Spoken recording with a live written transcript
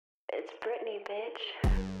It's Britney, bitch.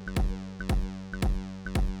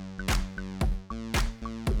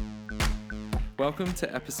 Welcome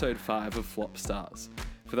to episode 5 of Flopstars.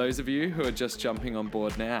 For those of you who are just jumping on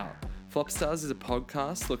board now, Flopstars is a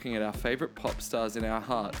podcast looking at our favourite pop stars in our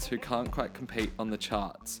hearts who can't quite compete on the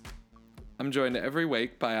charts. I'm joined every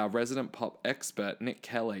week by our resident pop expert, Nick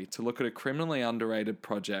Kelly, to look at a criminally underrated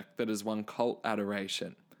project that has won cult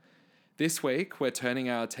adoration. This week, we're turning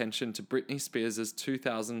our attention to Britney Spears'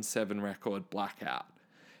 2007 record, Blackout.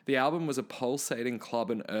 The album was a pulsating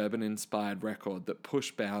club and urban-inspired record that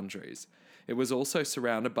pushed boundaries. It was also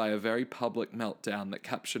surrounded by a very public meltdown that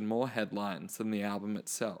captured more headlines than the album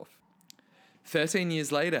itself. 13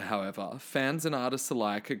 years later, however, fans and artists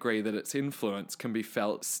alike agree that its influence can be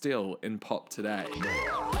felt still in pop today.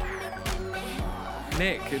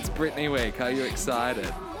 Nick, it's Britney Week. Are you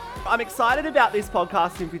excited? I'm excited about this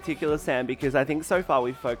podcast in particular, Sam, because I think so far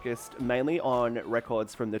we've focused mainly on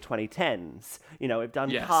records from the 2010s. You know, we've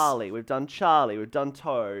done Yes. Carly, we've done Charlie, we've done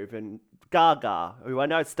Tove and Gaga, who I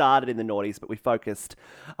know started in the noughties, but we focused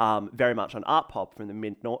very much on art pop from the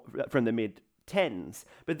mid-10s.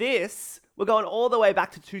 But this, we're going all the way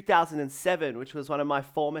back to 2007, which was one of my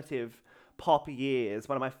formative pop years,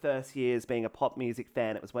 one of my first years being a pop music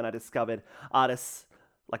fan. It was when I discovered artists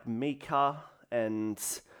like Mika, and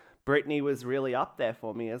Britney was really up there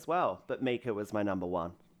for me as well, but Mika was my number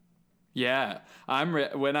one. Yeah,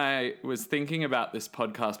 when I was thinking about this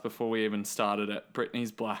podcast before we even started it,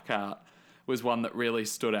 Britney's Blackout was one that really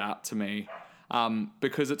stood out to me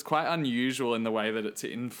because it's quite unusual in the way that its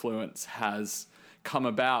influence has come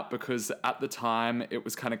about, because at the time it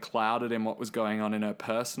was kind of clouded in what was going on in her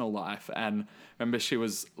personal life. And remember, she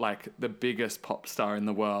was like the biggest pop star in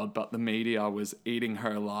the world, but the media was eating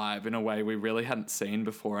her alive in a way we really hadn't seen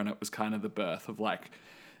before. And it was kind of the birth of like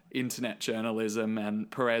internet journalism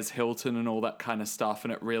and Perez Hilton and all that kind of stuff.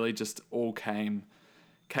 And it really just all came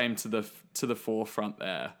to the forefront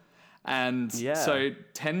there. And so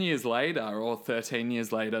 10 years later or 13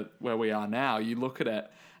 years later, where we are now, you look at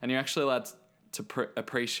it and you're actually allowed to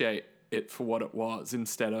appreciate it for what it was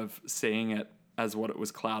instead of seeing it as what it was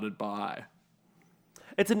clouded by.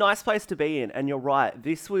 It's a nice place to be in, and you're right.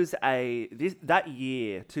 That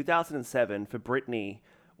year, 2007, for Britney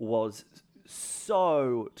was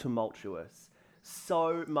so tumultuous.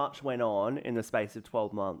 So much went on in the space of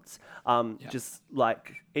 12 months. Just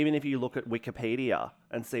like, even if you look at Wikipedia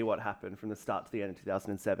and see what happened from the start to the end of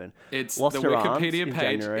 2007. It's Lost the her aunt Wikipedia in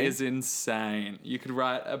page January. is insane. You could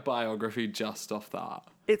write a biography just off that.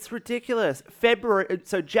 It's ridiculous.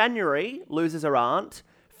 January, loses her aunt.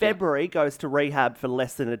 February, goes to rehab for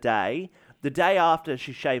less than a day. The day after,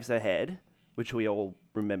 she shaves her head, which we all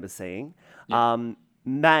remember seeing.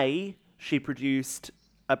 May, she produced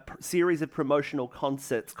a series of promotional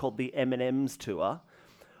concerts called the M&M's Tour.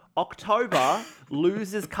 October,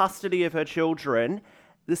 loses custody of her children.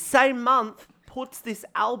 The same month, puts this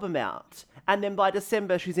album out. And then by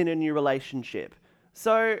December, she's in a new relationship.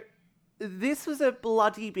 So this was a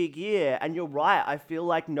bloody big year. And you're right, I feel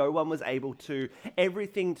like no one was able to...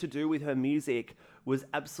 Everything to do with her music was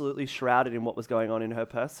absolutely shrouded in what was going on in her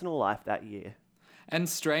personal life that year. And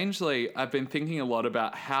strangely, I've been thinking a lot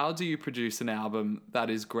about how do you produce an album that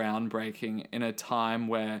is groundbreaking in a time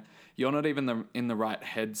where you're not even in the right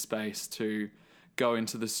headspace to go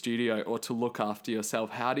into the studio or to look after yourself.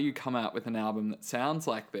 How do you come out with an album that sounds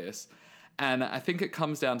like this? And I think it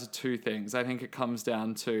comes down to two things. I think it comes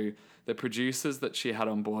down to the producers that she had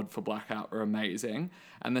on board for Blackout were amazing.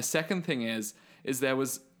 And the second thing is there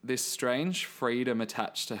was this strange freedom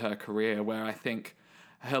attached to her career where I think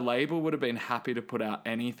her label would have been happy to put out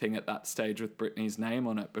anything at that stage with Britney's name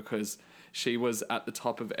on it because she was at the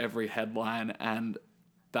top of every headline, and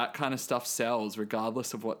that kind of stuff sells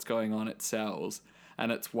regardless of what's going on. It sells,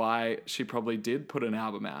 and it's why she probably did put an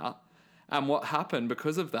album out. And what happened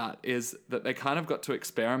because of that is that they kind of got to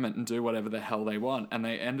experiment and do whatever the hell they want, and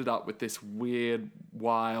they ended up with this weird,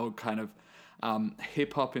 wild kind of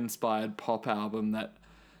hip-hop inspired pop album that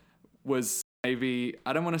was maybe,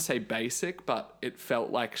 I don't want to say basic, but it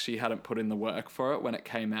felt like she hadn't put in the work for it when it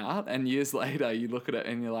came out. And years later, you look at it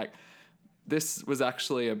and you're like, this was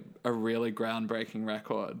actually a really groundbreaking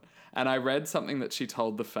record. And I read something that she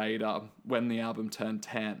told The Fader when the album turned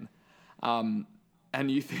 10. And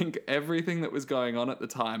you think everything that was going on at the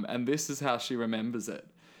time, and this is how she remembers it.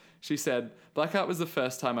 She said, "Blackout was the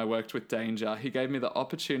first time I worked with Danger. He gave me the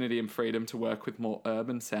opportunity and freedom to work with more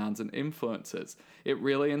urban sounds and influences. It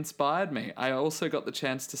really inspired me. I also got the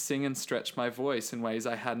chance to sing and stretch my voice in ways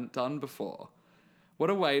I hadn't done before."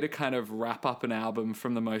 What a way to kind of wrap up an album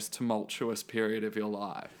from the most tumultuous period of your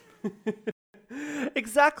life.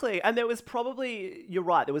 Exactly. And there was probably, you're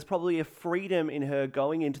right, there was probably a freedom in her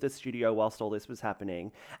going into the studio whilst all this was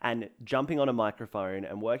happening and jumping on a microphone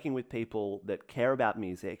and working with people that care about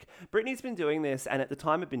music. Britney's been doing this, and at the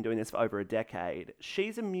time had been doing this for over a decade.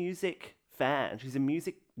 She's a music fan. She's a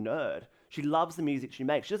music nerd. She loves the music she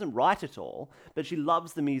makes. She doesn't write it all, but she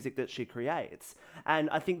loves the music that she creates. And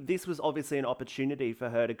I think this was obviously an opportunity for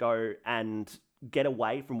her to go and get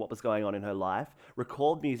away from what was going on in her life,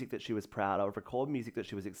 record music that she was proud of, record music that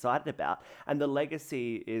she was excited about. And the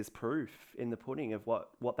legacy is proof in the pudding of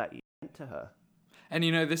what that year meant to her. And,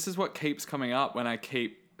 you know, this is what keeps coming up when I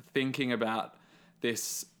keep thinking about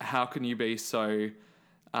this. How can you be so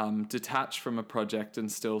detached from a project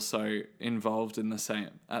and still so involved in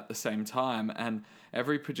at the same time? And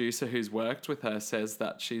every producer who's worked with her says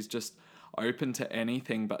that she's just open to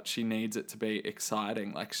anything, but she needs it to be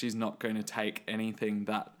exciting. Like, she's not going to take anything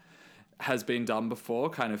that has been done before,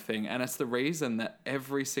 kind of thing. And it's the reason that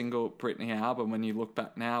every single Britney album, when you look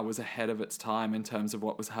back now, was ahead of its time in terms of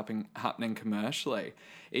what was happening commercially.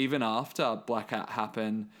 Even after Blackout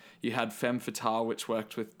happened, you had Femme Fatale, which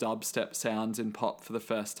worked with dubstep sounds in pop for the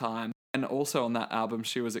first time. And also on that album,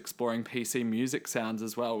 she was exploring PC music sounds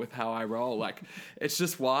as well with How I Roll. Like, it's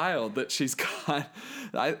just wild that she's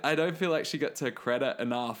I don't feel like she gets her credit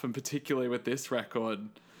enough, and particularly with this record,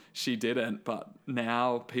 she didn't. But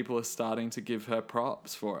now people are starting to give her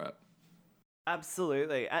props for it.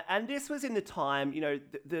 Absolutely. And this was in the time, you know,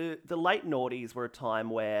 the late noughties were a time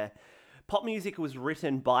where pop music was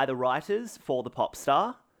written by the writers for the pop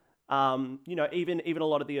star. You know, even a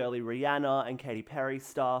lot of the early Rihanna and Katy Perry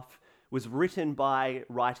stuff was written by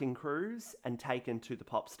writing crews and taken to the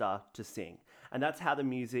pop star to sing. And that's how the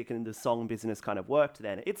music and the song business kind of worked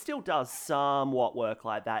then. It still does somewhat work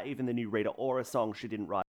like that. Even the new Rita Ora song, she didn't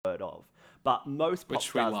write a word of. But most pop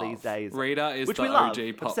stars these days... Rita is the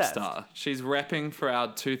OG pop star. She's repping for our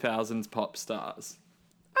 2000s pop stars.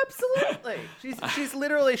 Absolutely. She's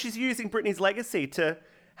literally, she's using Britney's legacy to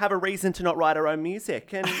have a reason to not write her own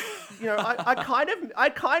music. And, you know, I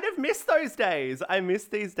kind of miss those days. I miss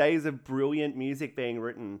these days of brilliant music being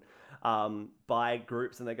written by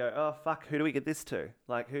groups, and they go, oh, fuck, who do we get this to?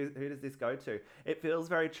 Like, who does this go to? It feels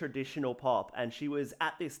very traditional pop, and she was,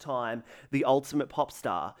 at this time, the ultimate pop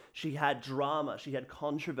star. She had drama, she had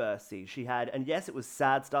controversy, and yes, it was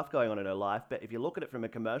sad stuff going on in her life, but if you look at it from a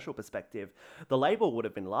commercial perspective, the label would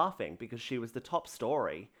have been laughing because she was the top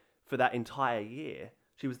story for that entire year.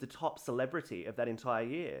 She was the top celebrity of that entire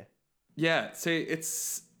year. Yeah, see,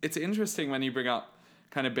 it's interesting when you bring up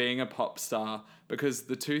kind of being a pop star, because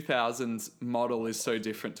the 2000s model is so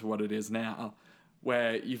different to what it is now,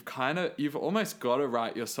 where you've almost got to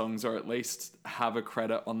write your songs, or at least have a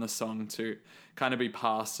credit on the song to kind of be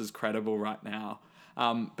passed as credible right now.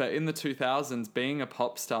 But in the 2000s, being a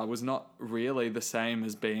pop star was not really the same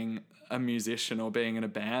as being a musician or being in a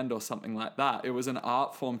band or something like that. It was an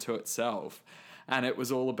art form to itself. And it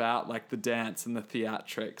was all about like the dance and the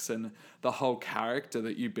theatrics and the whole character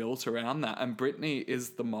that you built around that. And Britney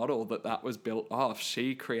is the model that was built off.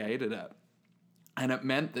 She created it. And it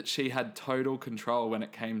meant that she had total control when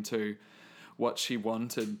it came to what she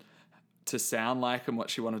wanted to sound like and what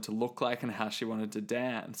she wanted to look like and how she wanted to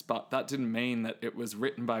dance. But that didn't mean that it was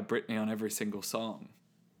written by Britney on every single song.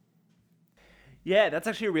 Yeah, that's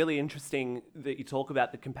actually really interesting that you talk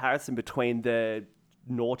about the comparison between the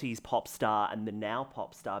noughties pop star and the now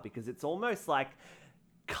pop star, because it's almost like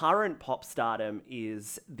current pop stardom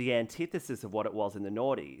is the antithesis of what it was in the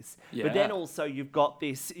noughties. Yeah. But then also you've got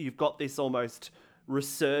this almost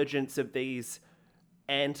resurgence of these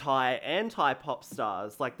anti pop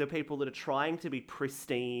stars, like the people that are trying to be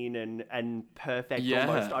pristine and perfect,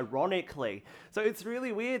 almost ironically. So it's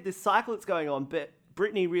really weird, this cycle that's going on, but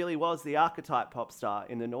Britney really was the archetype pop star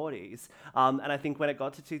in the noughties. And I think when it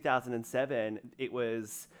got to 2007,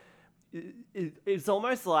 it's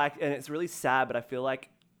almost like, and it's really sad, but I feel like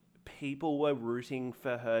people were rooting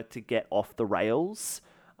for her to get off the rails.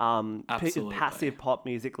 Absolutely. Passive pop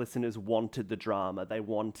music listeners wanted the drama. They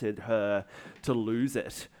wanted her to lose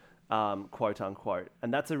it. Quote unquote.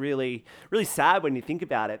 And that's a really, really sad when you think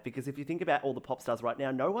about it, because if you think about all the pop stars right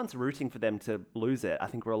now, no one's rooting for them to lose it. I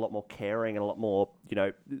think we're a lot more caring and a lot more, you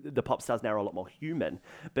know, the pop stars now are a lot more human.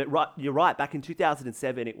 But you're right, back in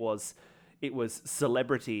 2007, it was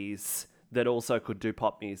celebrities that also could do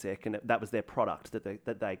pop music, and that was their product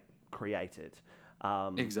that they created.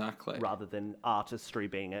 Exactly. Rather than artistry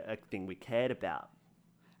being a thing we cared about.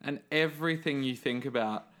 And everything you think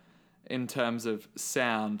about in terms of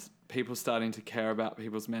sound, people starting to care about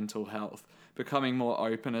people's mental health, becoming more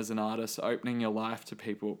open as an artist, opening your life to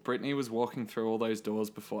people. Britney was walking through all those doors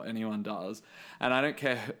before anyone does. And I don't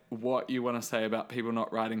care what you want to say about people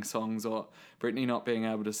not writing songs or Britney not being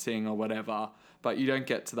able to sing or whatever, but you don't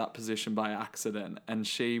get to that position by accident. And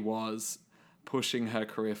she was pushing her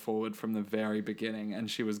career forward from the very beginning, and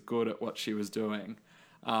she was good at what she was doing.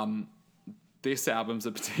 This album's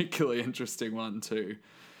a particularly interesting one to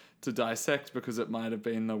dissect, because it might have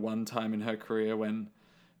been the one time in her career when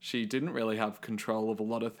she didn't really have control of a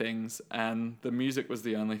lot of things, and the music was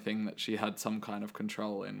the only thing that she had some kind of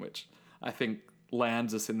control in, which I think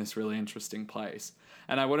lands us in this really interesting place.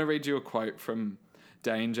 And I want to read you a quote from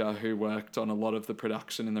Danger, who worked on a lot of the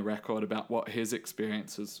production in the record, about what his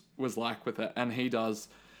experiences was like with it. And he does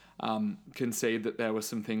concede that there were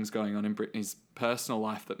some things going on in Britney's personal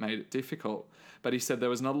life that made it difficult. But he said there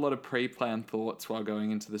was not a lot of pre-planned thoughts while going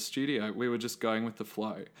into the studio. We were just going with the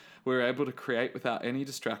flow. We were able to create without any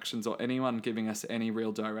distractions or anyone giving us any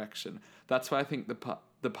real direction. That's why I think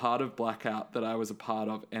the part of Blackout that I was a part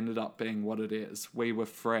of ended up being what it is. We were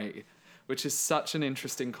free, which is such an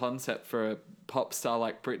interesting concept for a pop star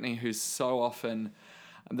like Britney, who's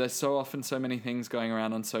there's so often so many things going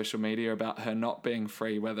around on social media about her not being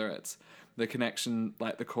free, whether it's the connection,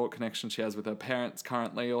 like the court connection she has with her parents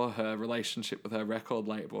currently, or her relationship with her record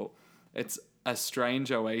label. It's a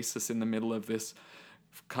strange oasis in the middle of this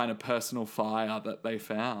kind of personal fire that they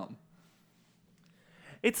found.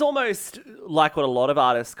 It's almost like what a lot of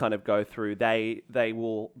artists kind of go through. They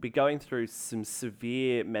will be going through some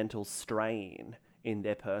severe mental strain in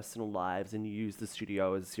their personal lives and use the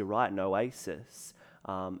studio as, you're right, an oasis,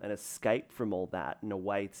 an escape from all that, and a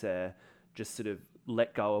way to just sort of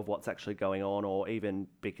let go of what's actually going on, or even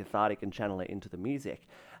be cathartic and channel it into the music.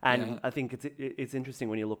 And I think it's interesting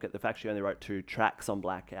when you look at the fact she only wrote 2 tracks on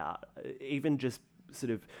Blackout, even just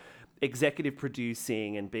sort of executive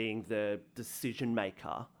producing and being the decision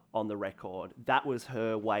maker on the record. That was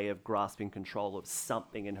her way of grasping control of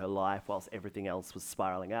something in her life whilst everything else was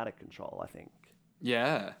spiraling out of control, I think.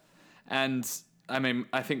 Yeah. And I mean,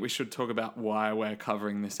 I think we should talk about why we're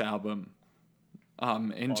covering this album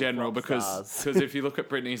in general, because if you look at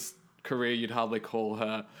Britney's career, you'd hardly call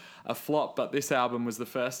her a flop, but this album was the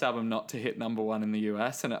first album not to hit number 1 in the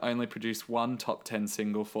US, and it only produced 1 top 10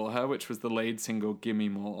 single for her, which was the lead single Gimme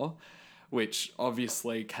More, which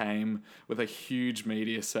obviously came with a huge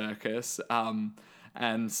media circus,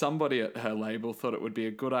 and somebody at her label thought it would be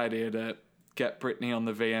a good idea to get Britney on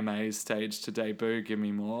the VMAs stage to debut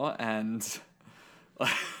Gimme More, and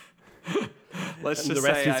let's just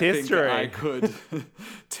say I think I could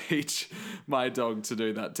teach my dog to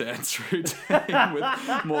do that dance routine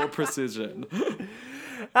with more precision.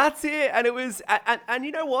 That's it. And it was, and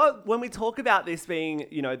you know what? When we talk about this being,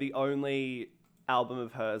 you know, the only album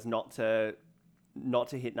of hers not to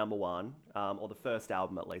hit number 1, or the first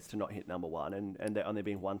album at least to not hit number 1, and there only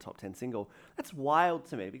being 1 top 10 single, that's wild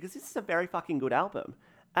to me, because this is a very fucking good album.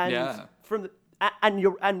 And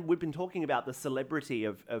and we've been talking about the celebrity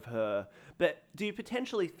of her, but do you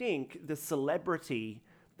potentially think the celebrity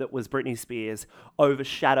that was Britney Spears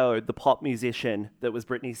overshadowed the pop musician that was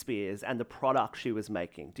Britney Spears and the product she was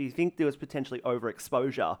making? Do you think there was potentially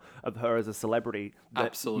overexposure of her as a celebrity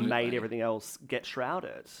that made everything else get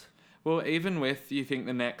shrouded? Well, even with, you think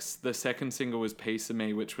the second single was Piece of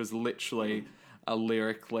Me, which was literally a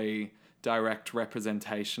lyrically direct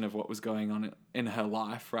representation of what was going on in her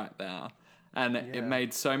life right now. And it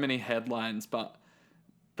made so many headlines, but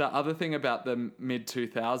the other thing about the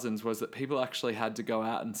mid-2000s was that people actually had to go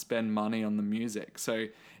out and spend money on the music. So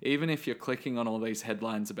even if you're clicking on all these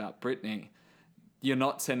headlines about Britney, you're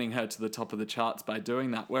not sending her to the top of the charts by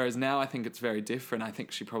doing that. Whereas now I think it's very different. I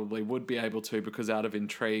think she probably would be able to, because out of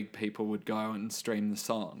intrigue, people would go and stream the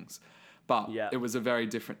songs. But it was a very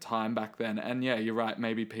different time back then. And yeah, you're right.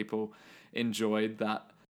 Maybe people enjoyed that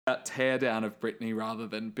tear down of Britney rather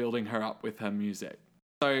than building her up with her music.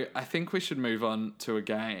 So I think we should move on to a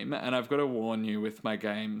game, and I've got to warn you with my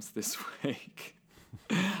games this week.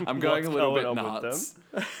 I'm going a little bit nuts.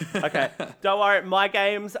 Okay, don't worry. My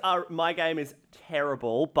game is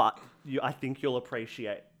terrible, but I think you'll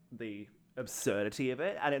appreciate the absurdity of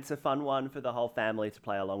it, and it's a fun one for the whole family to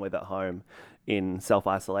play along with at home in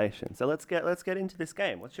self-isolation. So let's get into this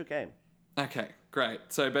game. What's your game? Okay, great.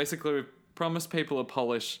 So basically, we've promised people a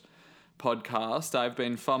polished podcast. I've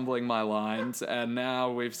been fumbling my lines, and now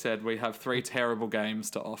we've said we have 3 terrible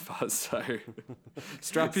games to offer, so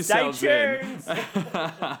strap yourselves in.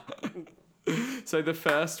 So the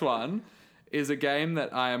first one is a game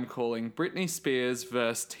that I am calling Britney Spears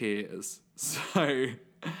vs. Tears. So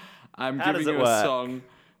I'm giving you a song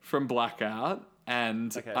from Blackout,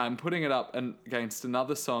 and Okay. I'm putting it up against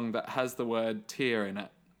another song that has the word tear in it.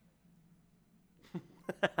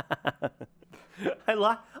 I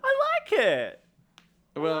like it.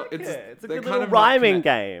 Well, It's a they're good kind little of not rhyming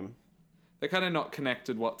game. They're kind of not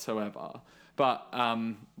connected whatsoever. But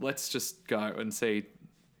let's just go and see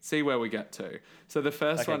where we get to. So the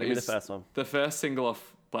first Okay, one give me is the first one. the first single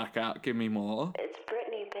off Blackout, Give Me More. It's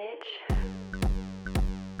Britney, bitch.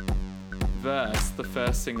 Verse, the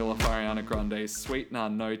first single off Ariana Grande's Sweet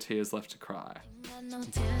Nun, No Tears Left to Cry.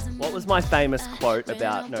 What was my famous quote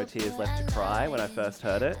about No Tears Left to Cry when I first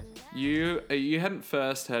heard it? You hadn't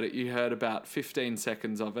first heard it, you heard about 15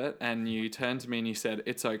 seconds of it, and you turned to me and you said,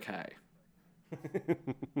 it's okay.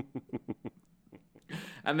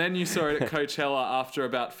 And then you saw it at Coachella after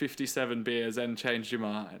about 57 beers and changed your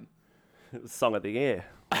mind. It was Song of the Year.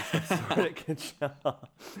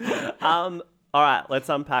 All right, let's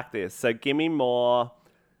unpack this. So, Gimme More.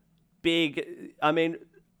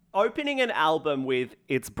 Opening an album with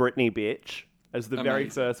It's Britney, bitch as the very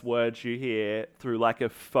Amazing. first words you hear through like a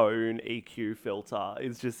phone EQ filter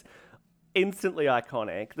is just instantly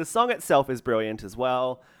iconic. The song itself is brilliant as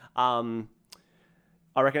well.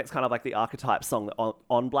 I reckon it's kind of like the archetype song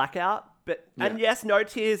on Blackout. And yes, No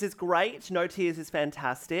Tears is great. No Tears is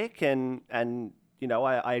fantastic. And you know,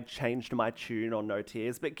 I changed my tune on No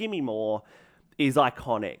Tears. But Gimme More is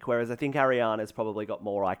iconic. Whereas I think Ariana's probably got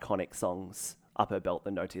more iconic songs up her belt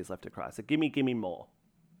than No Tears Left to Cry. So Gimme More.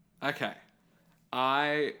 Okay.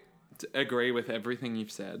 I agree with everything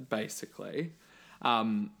you've said, basically.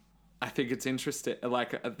 I think it's interesting.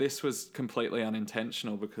 Like, this was completely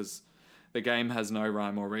unintentional because the game has no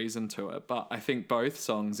rhyme or reason to it. But I think both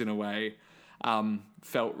songs, in a way,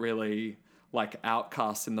 felt really like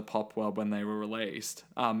outcasts in the pop world when they were released.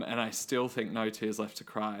 And I still think No Tears Left to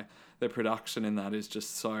Cry, the production in that is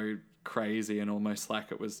just so crazy and almost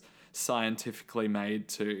like it was scientifically made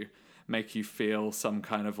to make you feel some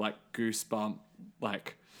kind of like goosebump,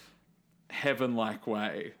 like heaven-like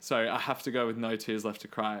way. So I have to go with No Tears Left to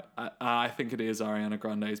Cry. I think it is Ariana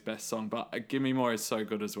Grande's best song, but Gimme More is so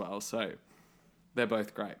good as well. So they're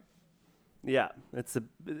both great. Yeah, it's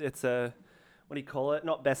a what do you call it?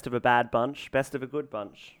 Not best of a bad bunch, best of a good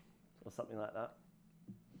bunch, or something like that.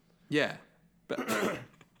 Yeah. But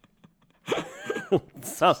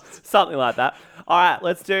Something like that. All right,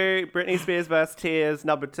 let's do Britney Spears versus Tears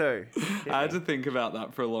number 2. I had to think about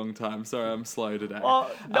that for a long time. Sorry, I'm slow today.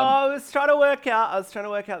 Well, no, I was trying to work out.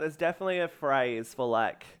 There's definitely a phrase for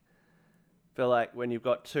like when you've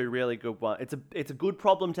got two really good ones. It's a good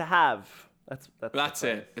problem to have. That's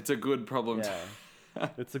it. It's a good problem. Yeah.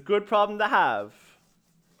 It's a good problem to have.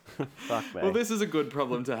 Fuck me. Well, this is a good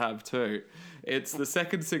problem to have too. It's the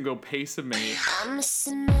second single, Piece of Me,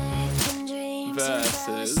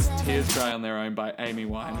 versus Tears Dry on Their Own by Amy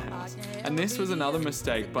Winehouse. And this was another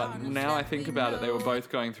mistake, but now I think about it, they were both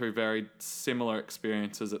going through very similar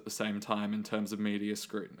experiences at the same time in terms of media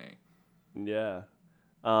scrutiny. Yeah.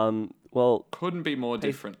 Well, Couldn't be more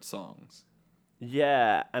different songs.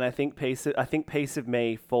 yeah, and I think Piece of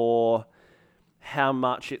Me, for how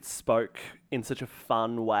much it spoke in such a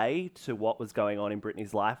fun way to what was going on in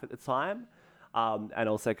Britney's life at the time, and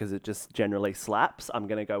also because it just generally slaps, I'm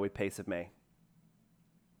going to go with Piece of Me.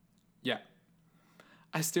 Yeah.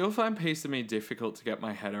 I still find Piece of Me difficult to get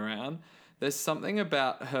my head around. There's something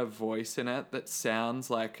about her voice in it that sounds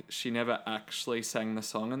like she never actually sang the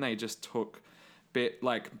song and they just took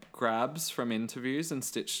grabs from interviews and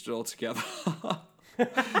stitched it all together.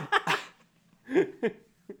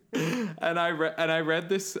 And I read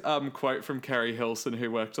this quote from Kerry Hilson,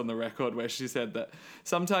 who worked on the record, where she said that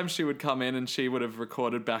sometimes she would come in and she would have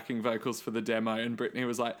recorded backing vocals for the demo, and Britney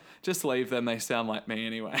was like, "Just leave them; they sound like me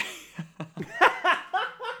anyway."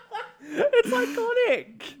 It's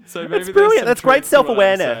iconic. So maybe it's brilliant. That's great truth to what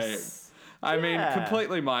I'm self-awareness. saying. I mean, Yeah.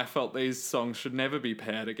 completely my fault. These songs should never be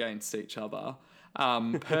paired against each other.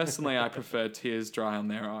 Personally, I prefer Tears Dry on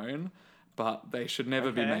Their Own, but they should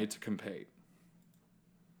never be Okay. made to compete.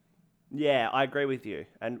 Yeah, I agree with you.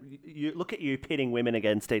 And you look at you pitting women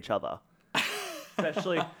against each other,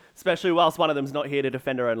 especially whilst one of them's not here to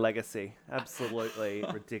defend her own legacy. Absolutely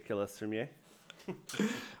ridiculous from you.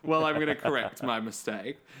 Well, I'm going to correct my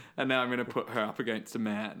mistake, and now I'm going to put her up against a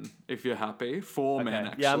man, if you're happy. 4 men, Okay.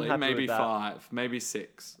 actually. Yeah, I'm happy maybe with that. 5, maybe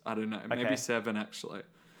 6. I don't know. Maybe Okay. 7, actually.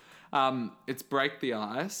 It's Break the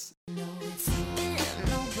Ice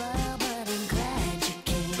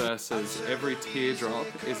versus Every Teardrop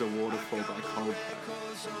is a Waterfall by Coldplay.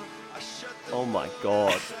 Oh my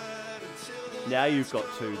god. Now you've got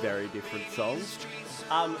two very different songs.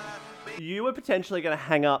 You were potentially going to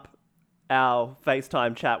hang up our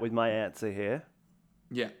FaceTime chat with my answer here.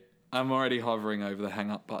 Yeah. I'm already hovering over the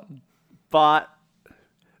hang up button. But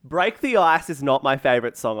Break the Ice is not my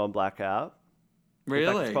favorite song on Blackout. In fact,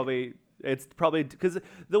 Really? it's probably because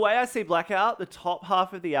the way I see Blackout, the top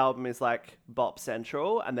half of the album is like bop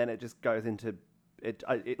central, and then it just goes into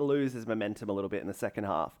it loses momentum a little bit in the second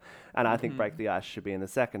half, and I think Break the Ice should be in the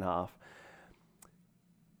second half.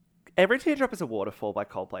 Every Teardrop is a Waterfall by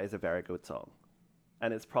Coldplay is a very good song,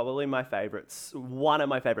 and it's probably one of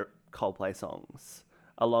my favorite Coldplay songs,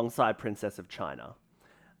 alongside Princess of China,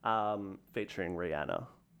 featuring Rihanna.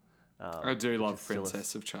 I do love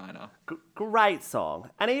Princess of China. Great song.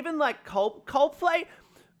 And even like Coldplay,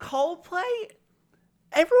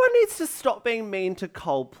 everyone needs to stop being mean to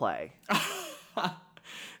Coldplay.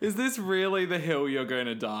 Is this really the hill you're going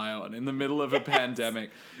to die on in the middle of a pandemic?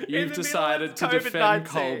 You've the decided to middle of defend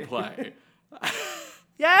COVID-19. Coldplay.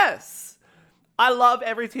 Yes. I love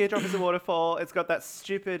Every Teardrop is a Waterfall. It's got that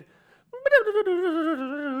stupid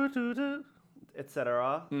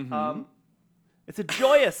etc. It's a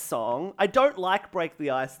joyous song. I don't like Break the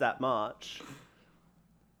Ice that much.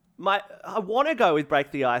 I want to go with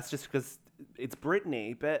Break the Ice just because it's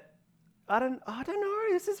Britney, but I don't know.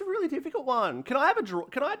 This is a really difficult one. Can I do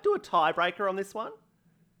a tiebreaker on this one?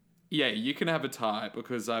 Yeah, you can have a tie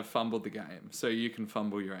because I've fumbled the game, so you can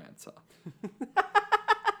fumble your answer.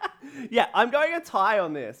 Yeah, I'm going a tie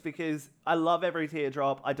on this because I love Every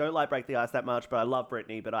Teardrop. I don't like Break the Ice that much, but I love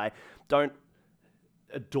Britney, but I don't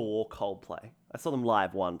adore Coldplay. I saw them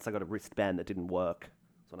live once. I got a wristband that didn't work.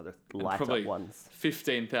 It's one of those light up ones.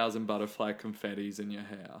 15,000 butterfly confettis in your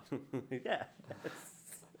hair. Yeah.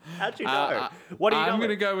 How'd you know? What are you I'm going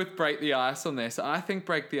to going go with Break the Ice on this. I think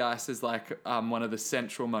Break the Ice is like one of the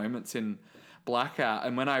central moments in Blackout.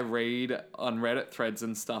 And when I read on Reddit threads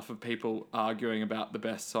and stuff of people arguing about the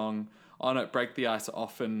best song on it, Break the Ice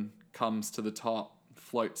often comes to the top,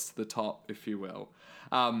 floats to the top, if you will.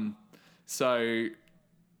 So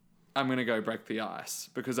I'm going to go Break the Ice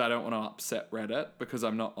because I don't want to upset Reddit because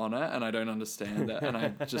I'm not on it and I don't understand it. And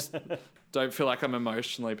I just don't feel like I'm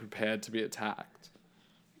emotionally prepared to be attacked.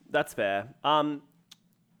 That's fair.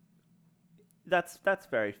 That's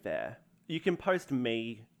very fair. You can post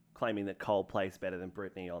me claiming that Coldplay's better than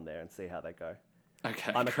Britney on there and see how they go.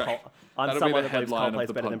 Okay, I'm great. I'm That'll someone be that the believes headline Coldplay's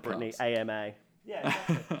of the better than podcast. Britney. AMA. Yeah.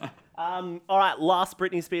 Exactly. All right, last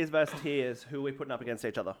Britney Spears versus Tears. Who are we putting up against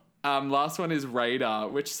each other? Last one is Radar,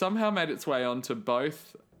 which somehow made its way onto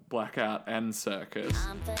both Blackout and Circus.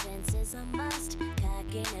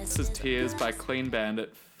 This is Tears by Clean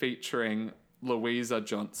Bandit featuring Louisa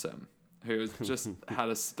Johnson, who has just had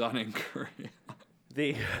a stunning career.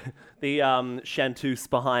 The chanteuse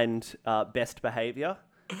behind Best Behavior,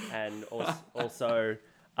 and also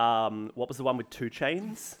what was the one with 2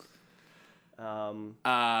 Chainz?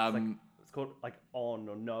 It's called like On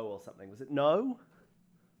or No or something. Was it No?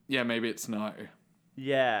 Yeah, maybe it's No.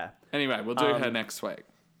 Yeah. Anyway, we'll do her next week.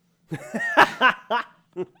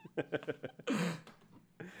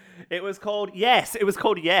 It was called Yes. It was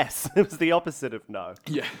called Yes. It was the opposite of No.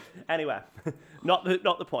 Yeah. Anyway, not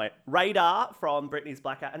the point. Radar from Britney's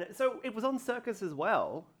Blackout, and so it was on Circus as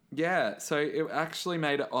well. Yeah, so it actually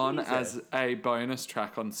made it on Jesus. as a bonus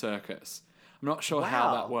track on Circus. I'm not sure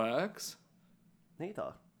how that works.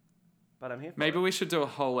 Neither, but I'm here for Maybe it. we should do a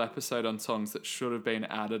whole episode on songs that should have been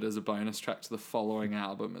added as a bonus track to the following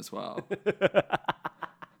album as well.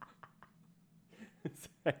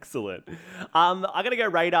 Excellent. I'm gonna go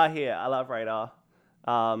Radar here. I love Radar.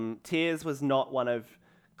 Tears was not one of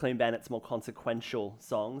Clean Bandit's more consequential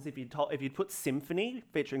songs. If you'd put Symphony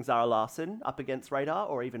featuring Zara Larsson up against Radar,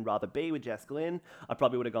 or even Rather Be with Jess Glynn, I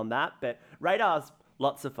probably would have gone that. But Radar's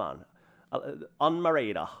lots of fun. On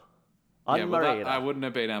Marita. Yeah, well, I wouldn't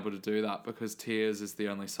have been able to do that because Tears is the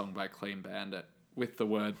only song by Clean Bandit with the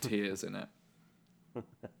word Tears in it.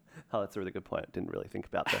 Oh, that's a really good point. Didn't really think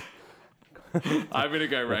about that. I'm going to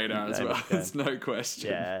go Radar as well. There's no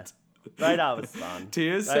question. Yeah. Radar was fun.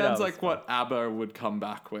 Tears Radar sounds was like fun. what ABBA would come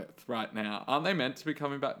back with right now. Aren't they meant to be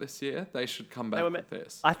coming back this year? They should come back with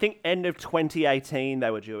this. I think end of 2018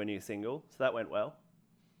 they were due a new single, so that went well.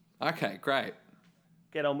 Okay, great.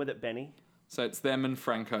 Get on with it, Benny. So it's them and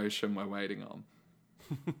Frank Ocean we're waiting on.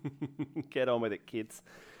 Get on with it, kids.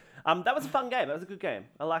 That was a fun game. That was a good game.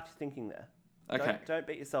 I liked your thinking there. Okay. Don't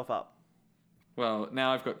beat yourself up. Well,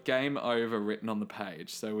 now I've got game over written on the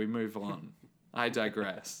page, so we move on. I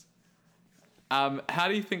digress. How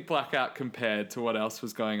do you think Blackout compared to what else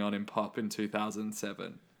was going on in pop in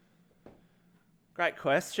 2007? Great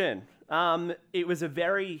question. It was a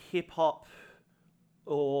very hip-hop,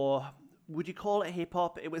 or would you call it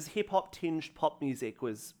hip-hop? It was hip-hop tinged pop music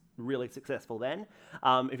was really successful then.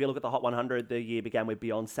 If you look at the Hot 100, the year began with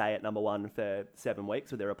Beyonce at number 1 for 7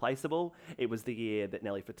 weeks with Irreplaceable. It was the year that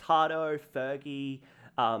Nelly Furtado, Fergie,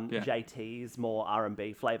 JT's more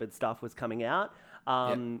R&B flavoured stuff was coming out.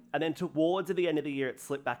 And then towards the end of the year, it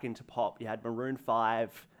slipped back into pop. You had Maroon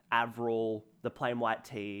 5, Avril, the Plain White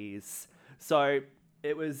T's. So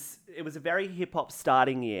it was a very hip-hop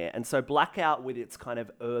starting year. And so Blackout, with its kind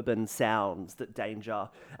of urban sounds that Danger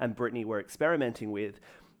and Britney were experimenting with,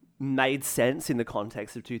 made sense in the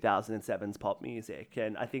context of 2007's pop music.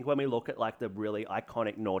 And I think when we look at like the really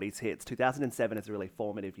iconic noughties hits, 2007 is a really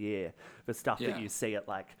formative year for stuff that you see at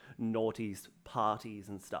like noughties parties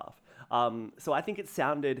and stuff. So I think it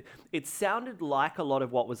sounded like a lot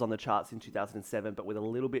of what was on the charts in 2007, but with a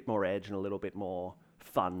little bit more edge and a little bit more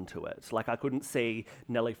fun to it. Like I couldn't see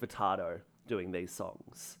Nelly Furtado doing these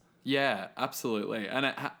songs. Yeah, absolutely. And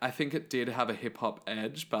I think it did have a hip-hop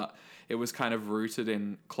edge, but it was kind of rooted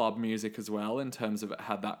in club music as well, in terms of it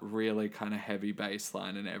had that really kind of heavy bass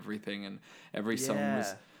line and everything, and every song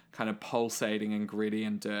was kind of pulsating and gritty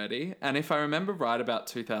and dirty. And if I remember right about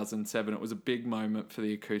 2007, it was a big moment for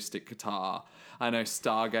the acoustic guitar. I know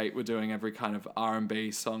Stargate were doing every kind of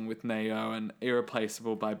R&B song with Neo, and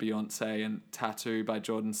Irreplaceable by Beyonce and Tattoo by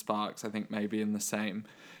Jordan Sparks, I think maybe in the same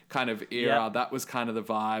kind of era. That was kind of the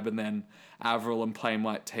vibe. And then Avril and Plain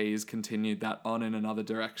White T's continued that on in another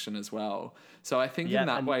direction as well. So I think in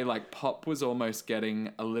that way, like pop was almost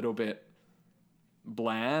getting a little bit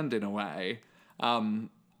bland in a way. And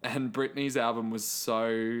Britney's album was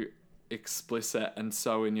so explicit and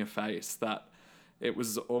so in your face that it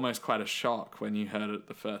was almost quite a shock when you heard it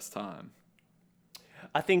the first time.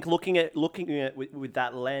 I think looking at it with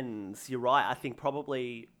that lens, you're right. I think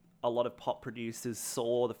probably a lot of pop producers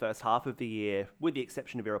saw the first half of the year, with the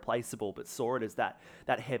exception of Irreplaceable, but saw it as that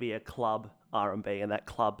heavier club R&B and that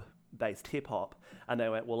club-based hip-hop. And they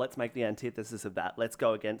went, well, let's make the antithesis of that. Let's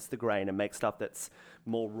go against the grain and make stuff that's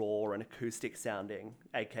more raw and acoustic sounding,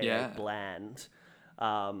 aka bland,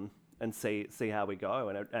 and see how we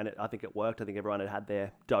go. And I think it worked. I think everyone had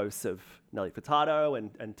their dose of Nelly Furtado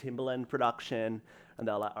and Timbaland production. And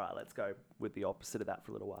they're like, all right, let's go with the opposite of that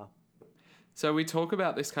for a little while. So we talk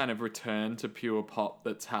about this kind of return to pure pop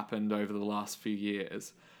that's happened over the last few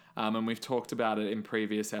years. And we've talked about it in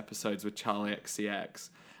previous episodes with Charlie XCX.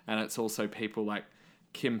 And it's also people like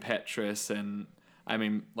Kim Petras and, I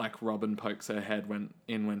mean, like Robin pokes her head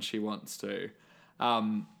when she wants to.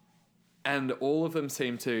 And all of them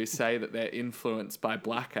seem to say that they're influenced by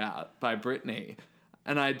Blackout, by Britney.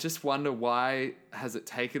 And I just wonder, why has it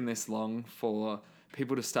taken this long for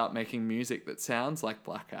people to start making music that sounds like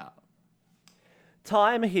Blackout?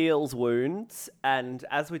 Time heals wounds, and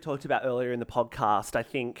as we talked about earlier in the podcast, I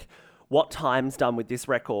think what Time's done with this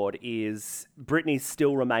record is Britney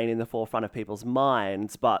still remain in the forefront of people's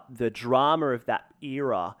minds, but the drama of that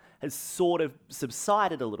era has sort of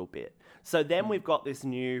subsided a little bit. So then we've got this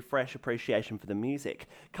new, fresh appreciation for the music.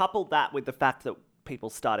 Couple that with the fact that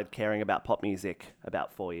people started caring about pop music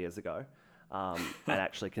about 4 years ago, and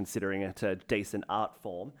actually considering it a decent art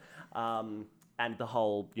form. And the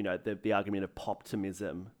whole, the argument of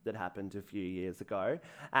poptimism that happened a few years ago.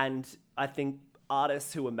 And I think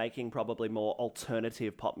artists who were making probably more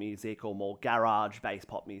alternative pop music or more garage-based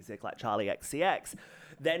pop music, like Charlie XCX,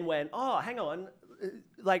 then went, oh, hang on,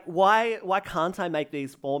 like, why can't I make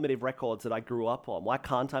these formative records that I grew up on? Why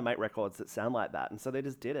can't I make records that sound like that? And so they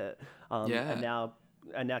just did it. And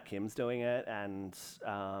now Kim's doing it, and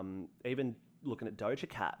even looking at Doja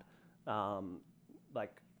Cat,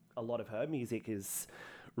 like, a lot of her music is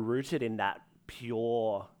rooted in that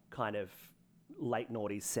pure kind of late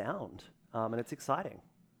noughties sound. And it's exciting.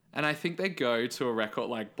 And I think they go to a record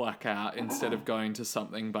like Blackout instead of going to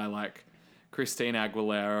something by like Christina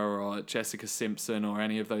Aguilera or Jessica Simpson or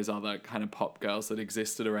any of those other kind of pop girls that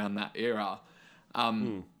existed around that era.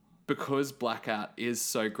 Because Blackout is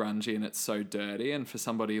so grungy and it's so dirty, and for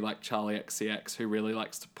somebody like Charlie XCX who really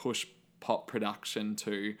likes to push pop production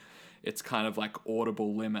to its kind of like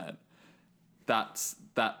audible limit, that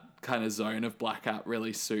kind of zone of Blackout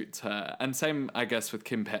really suits her. And same, I guess, with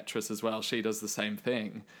Kim Petras as well. She does the same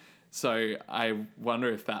thing. So I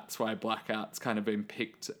wonder if that's why Blackout's kind of been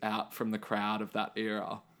picked out from the crowd of that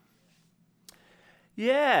era.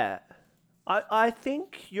 Yeah, I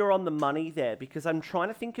think you're on the money there, because I'm trying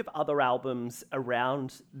to think of other albums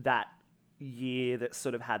around that year that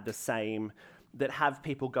sort of had the same, that have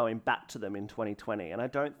people going back to them in 2020. And I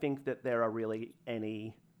don't think that there are really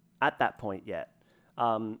any at that point yet.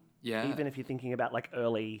 Even if you're thinking about like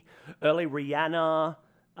early Rihanna,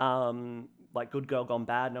 like Good Girl Gone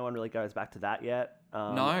Bad, no one really goes back to that yet.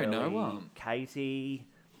 No one. Katy,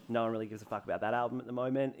 no one really gives a fuck about that album at the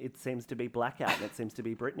moment. It seems to be Blackout, and it seems to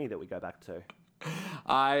be Britney that we go back to.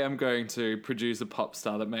 I am going to produce a pop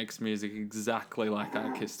star that makes music exactly like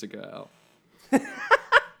I Kissed a Girl.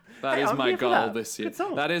 That is I'm my here for goal that. this year. Good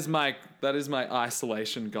song. That is my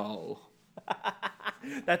isolation goal.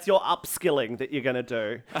 That's your upskilling that you're going to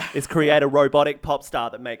do, is create a robotic pop star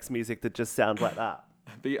that makes music that just sounds like that.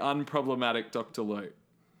 The unproblematic Dr. Luke.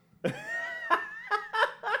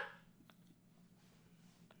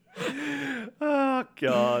 Oh,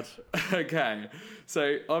 God. Okay,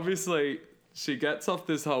 so obviously she gets off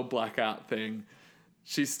this whole Blackout thing.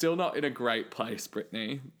 She's still not in a great place,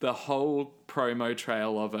 Britney. The whole promo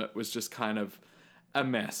trail of it was just kind of a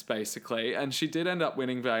mess, basically. And she did end up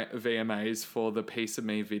winning VMAs for the Piece of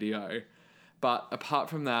Me video. But apart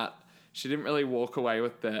from that, she didn't really walk away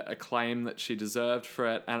with the acclaim that she deserved for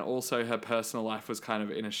it. And also her personal life was kind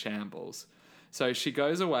of in a shambles. So she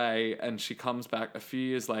goes away and she comes back a few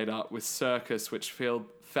years later with Circus, which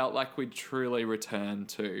felt like we'd truly returned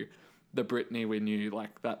to the Britney we knew,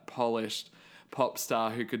 like that polished pop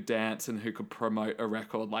star who could dance and who could promote a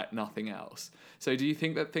record like nothing else. So do you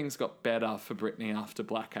think that things got better for Britney after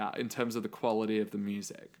Blackout in terms of the quality of the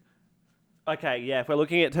music? Okay, yeah, if we're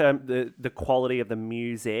looking at the quality of the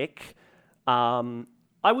music,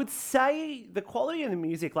 I would say the quality of the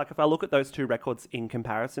music, like if I look at those two records in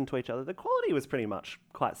comparison to each other, the quality was pretty much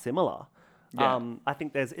quite similar. Yeah. I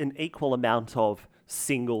think there's an equal amount of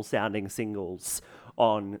single-sounding singles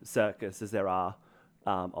on Circus as there are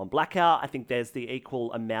on Blackout. I think there's the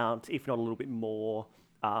equal amount, if not a little bit more,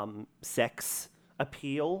 sex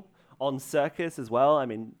appeal on Circus as well. I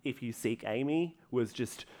mean, If You Seek Amy was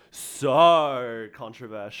just so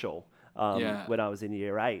controversial when I was in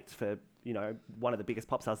year 8 for, one of the biggest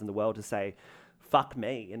pop stars in the world to say, fuck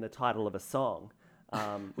me, in the title of a song. We're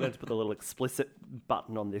going to put the little explicit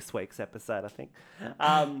button on this week's episode, I think.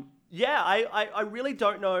 I really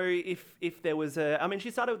don't know if there was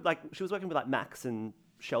she started, she was working with, Max and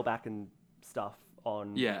Shellback and stuff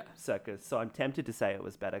on Circus, so I'm tempted to say it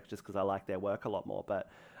was better just because I like their work a lot more.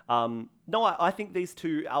 But no, I think these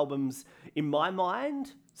two albums, in my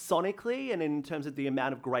mind, sonically and in terms of the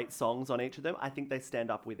amount of great songs on each of them, I think they stand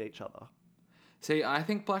up with each other. See, I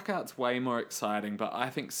think Blackout's way more exciting, but I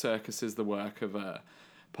think Circus is the work of a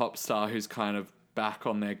pop star who's kind of back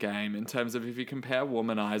on their game in terms of if you compare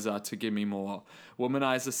Womanizer to Gimme More.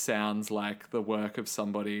 Womanizer sounds like the work of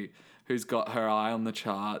somebody who's got her eye on the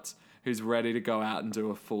charts, who's ready to go out and do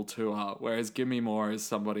a full tour, whereas Gimme More is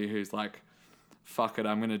somebody who's like, fuck it,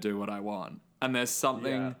 I'm going to do what I want. And there's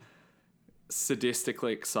something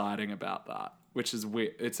sadistically exciting about that, which is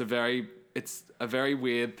weird. It's a very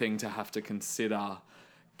weird thing to have to consider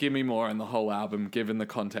Gimme More and the whole album given the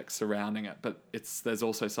context surrounding it, but there's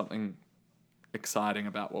also something exciting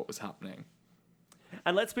about what was happening.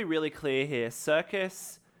 And let's be really clear here.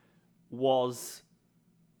 Circus was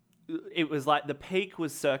like the peak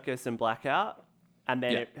was Circus and Blackout, and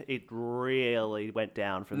then it really went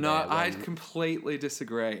down from there. No, I completely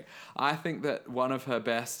disagree. I think that one of her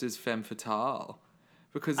best is Femme Fatale.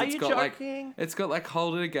 Because it's got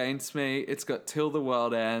Hold It Against Me, it's got Till the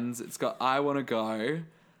World Ends, it's got I Wanna Go.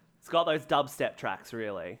 It's got those dubstep tracks,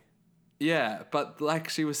 really. Yeah, but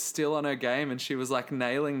she was still on her game and she was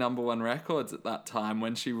nailing #1 records at that time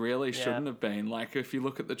when she really shouldn't have been. If you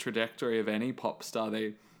look at the trajectory of any pop star,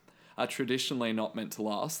 they are traditionally not meant to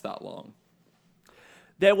last that long.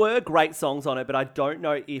 There were great songs on it, but I don't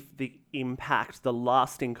know if the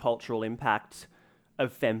lasting cultural impact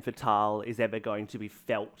of Femme Fatale is ever going to be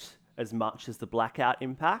felt as much as the Blackout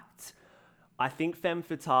impact. I think Femme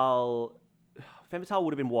Fatale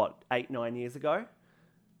would have been 8-9 years ago?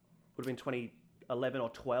 Would have been 2011 or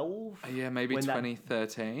 12? Yeah, maybe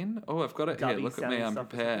 2013. Oh, I've got it here. Look at me, I'm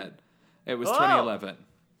prepared. It was 2011.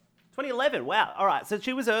 2011, wow. All right, so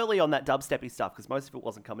she was early on that dubsteppy stuff because most of it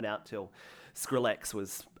wasn't coming out till Skrillex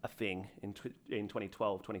was a thing in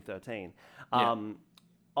 2012, 2013.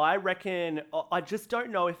 I reckon, I just don't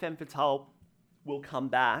know if Femme Fatale will come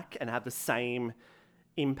back and have the same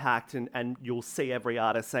impact and you'll see every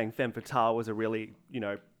artist saying Femme Fatale was a really,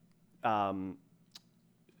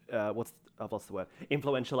 what's the word?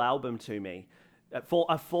 Influential album to me.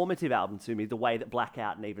 A formative album to me, the way that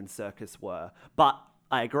Blackout and even Circus were. But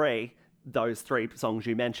I agree, those 3 songs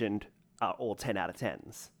you mentioned are all 10 out of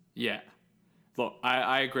 10s. Yeah. Look,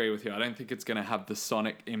 I agree with you. I don't think it's going to have the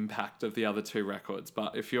sonic impact of the other 2 records,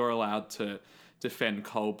 but if you're allowed to defend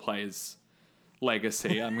Coldplay's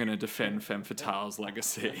legacy, I'm going to defend Femme Fatale's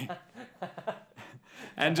legacy.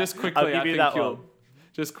 And just quickly,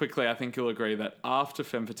 I think you'll agree that after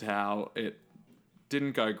Femme Fatale, it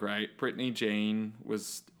didn't go great. Britney Jean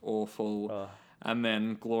was awful. And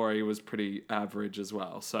then Glory was pretty average as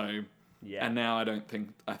well. So, Yeah. and now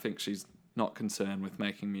I think she's not concerned with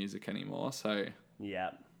making music anymore. So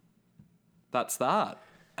Yeah. that's that.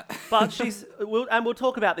 But we'll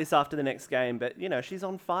talk about this after the next game, but she's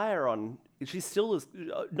on fire she's still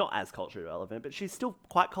not as culturally relevant, but she's still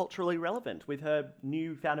quite culturally relevant with her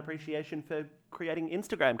newfound appreciation for creating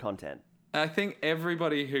Instagram content. I think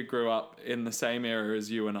everybody who grew up in the same era as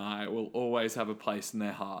you and I will always have a place in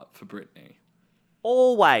their heart for Britney.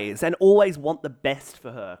 Always, and always want the best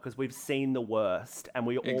for her because we've seen the worst and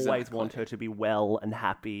we always Exactly. want her to be well and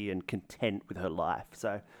happy and content with her life.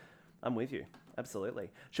 So I'm with you. Absolutely.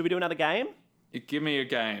 Should we do another game? You give me a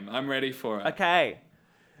game. I'm ready for it. Okay.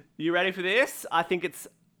 You ready for this? I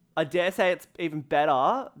dare say it's even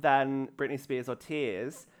better than Britney Spears or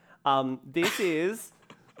Tears. This is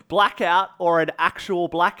blackout or an actual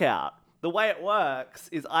blackout. The way it works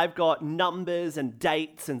is I've got numbers and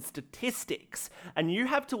dates and statistics, and you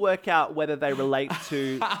have to work out whether they relate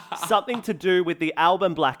to something to do with the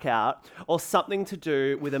album Blackout or something to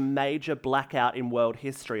do with a major blackout in world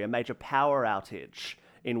history, a major power outage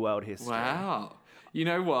in world history. Wow. You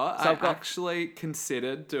know what? So I I've got- actually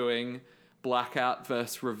considered doing blackout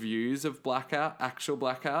versus reviews of actual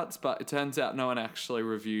blackouts, but it turns out no one actually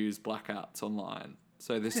reviews blackouts online.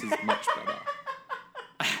 So this is much better.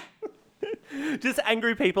 Just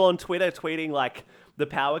angry people on Twitter tweeting like the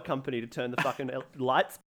power company to turn the fucking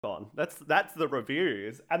lights on. That's the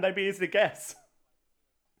reviews, and they'd be easy to guess.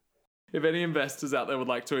 If any investors out there would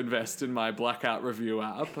like to invest in my blackout review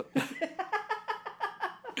app,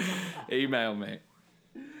 email me.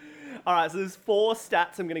 All right, so there's 4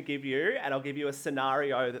 stats I'm going to give you, and I'll give you a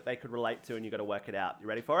scenario that they could relate to, and you've got to work it out. You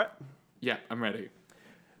ready for it? Yeah, I'm ready.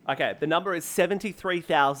 Okay, the number is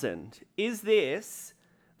 73,000. Is this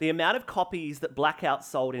the amount of copies that Blackout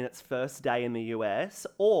sold in its first day in the US,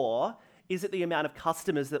 or is it the amount of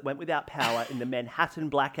customers that went without power in the Manhattan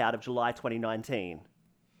blackout of July 2019?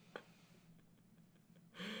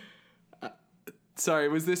 Sorry,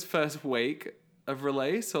 was this first week of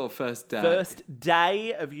release or first day? First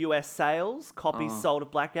day of US sales, copies sold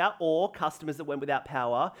of Blackout, or customers that went without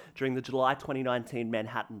power during the July 2019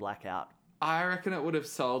 Manhattan blackout? I reckon it would have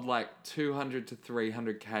sold like 200 to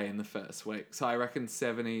 300k in the first week. So I reckon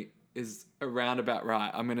 70 is around about right.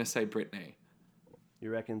 I'm going to say Britney. You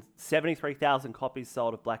reckon 73,000 copies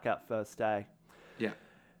sold of Blackout first day? Yeah.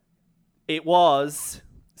 It was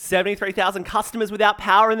 73,000 customers without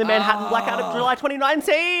power in the Manhattan blackout of July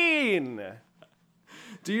 2019.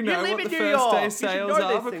 Do you know live what in the New first York. day You should sales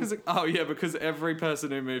know are? these Because every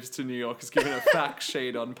person who moves to New York is given a fact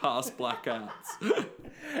sheet on past blackouts.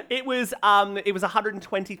 It was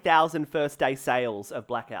 120,000 first day sales of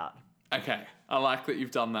Blackout. Okay, I like that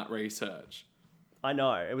you've done that research. I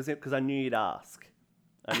know. It was because I knew you'd ask.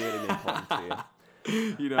 I knew it'd be important to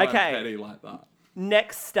you. You know, I'm Okay. petty like that.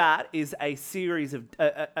 Next stat is a series of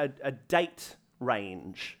a date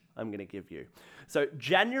range I'm going to give you. So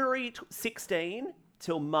January 16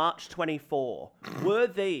 till March 24. Were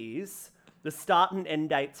these the start and end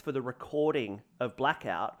dates for the recording of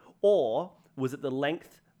Blackout, or was it the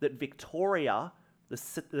length that Victoria,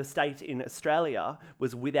 the state in Australia,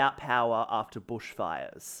 was without power after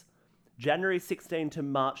bushfires? January 16 to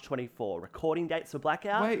March 24. Recording dates for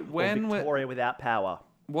Blackout. Wait, when or were- Victoria without power?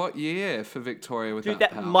 What year for Victoria without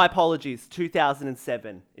power? My apologies.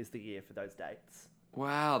 2007 is the year for those dates.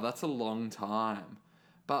 Wow, that's a long time.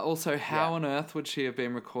 But also, how on earth would she have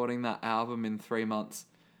been recording that album in 3 months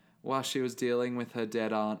while she was dealing with her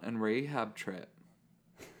dead aunt and rehab trip?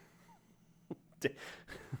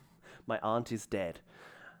 My aunt is dead.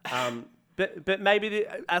 But maybe,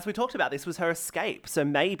 as we talked about, this was her escape. So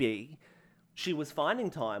maybe she was finding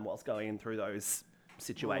time whilst going through those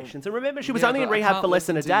situations. And remember, she was Yeah, only in but I rehab can't for less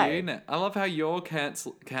than a listen to day. you now. I love how you're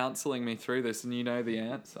counselling me through this and you know the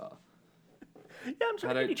answer. Yeah, I'm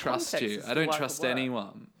trying I to give don't you trust context you. as I to don't why it trust could work.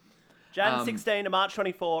 anyone. Jan 16 to March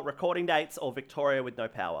 24, recording dates or Victoria with no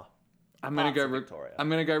power? I'm gonna Parts go. of Victoria. I'm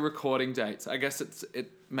gonna go recording dates. I guess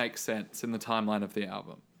it makes sense in the timeline of the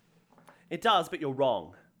album. It does, but you're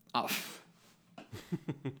wrong. Oh.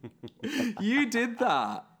 You did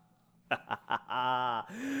that.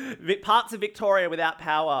 Parts of Victoria without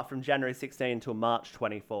power from January 16 till March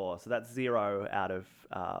 24. So that's 0 out of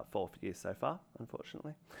 4 years so far,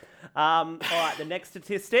 unfortunately. All right, the next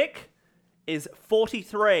statistic is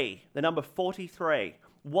 43. The number 43.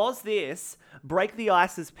 Was this Break the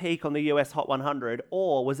Ice's peak on the US Hot 100,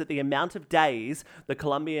 or was it the amount of days the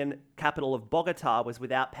Colombian capital of Bogota was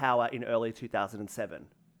without power in early 2007?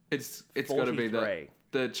 It's got to be 43.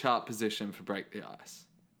 the chart position for Break the Ice.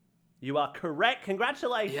 You are correct.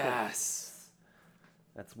 Congratulations. Yes.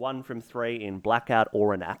 That's 1 from 3 in blackout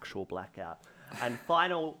or an actual blackout. And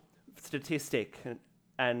final statistic,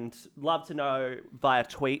 and love to know via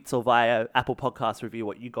tweets or via Apple Podcast review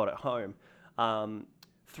what you got at home.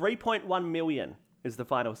 3.1 million is the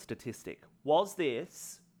final statistic. Was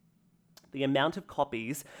this the amount of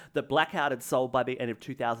copies that Blackout had sold by the end of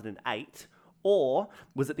 2008, or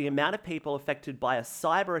was it the amount of people affected by a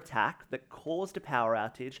cyber attack that caused a power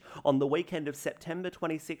outage on the weekend of September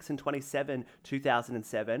 26 and 27,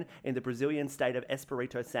 2007 in the Brazilian state of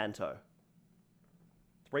Espírito Santo?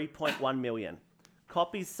 3.1 million.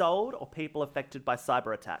 Copies sold or people affected by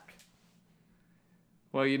cyber attack?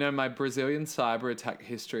 Well, you know, my Brazilian cyber attack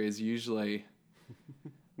history is usually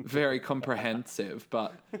very comprehensive,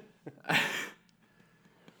 but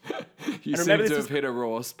you seem to have hit a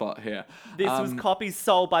raw spot here. This was copies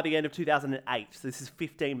sold by the end of 2008. So this is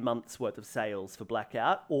 15 months worth of sales for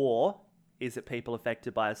Blackout. Or is it people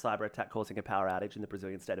affected by a cyber attack causing a power outage in the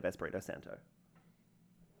Brazilian state of Espírito Santo?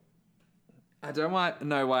 I don't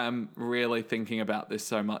know why I'm really thinking about this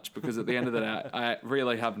so much, because at the end of the day, I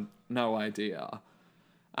really have no idea.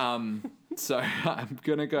 So I'm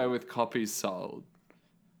going to go with copies sold.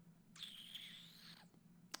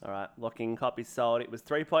 All right, locking copies sold. It was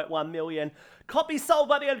 3.1 million copies sold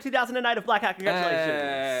by the end of 2008 of Blackout.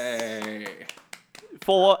 Congratulations. Hey.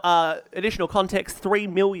 For additional context, 3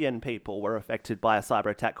 million people were affected by a cyber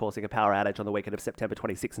attack causing a power outage on the weekend of September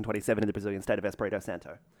 26 and 27 in the Brazilian state of Espírito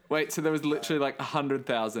Santo. Wait, so there was literally like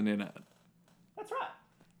 100,000 in it. That's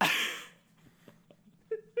right.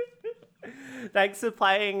 Thanks for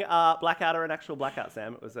playing Blackout or an actual Blackout,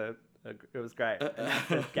 Sam. It was great.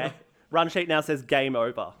 Run sheet now says game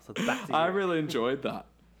over, so it's back to you. I really enjoyed that,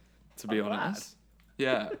 to be honest.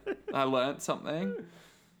 Yeah, I learnt something,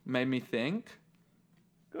 made me think.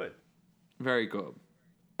 Good. Very good.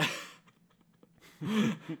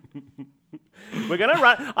 We're gonna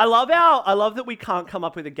run. I love that we can't come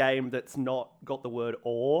up with a game that's not got the word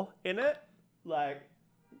 "or" in it. Like,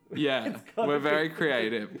 yeah, we're very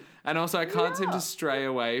creative, and also I can't seem to stray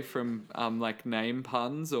away from like name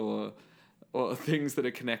puns or things that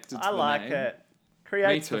are connected to the name. I like it.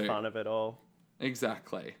 Creates the fun of it all.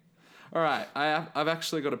 Exactly. All right, I've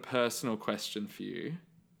actually got a personal question for you.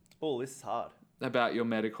 Oh, this is hard. About your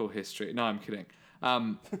medical history. No, I'm kidding.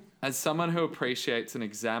 As someone who appreciates and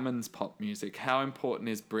examines pop music, how important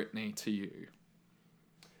is Britney to you?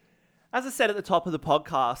 As I said at the top of the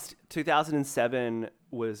podcast, 2007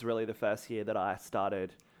 was really the first year that I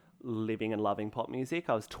started living and loving pop music.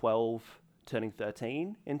 I was 12, turning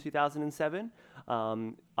 13 in 2007.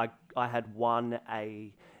 I had won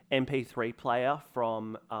a MP3 player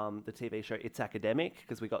from the TV show It's Academic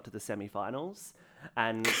because we got to the semi-finals.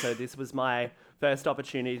 And so this was my first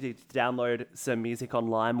opportunity to download some music on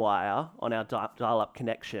LimeWire on our dial-up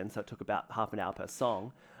connection. So it took about half an hour per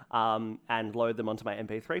song. And load them onto my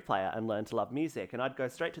MP3 player and learn to love music. And I'd go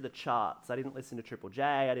straight to the charts. I didn't listen to Triple J.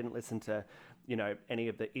 I didn't listen to, any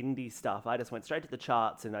of the indie stuff. I just went straight to the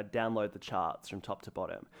charts and I'd download the charts from top to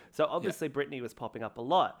bottom. So obviously Britney was popping up a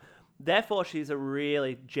lot. Therefore, she's a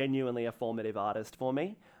really genuinely a formative artist for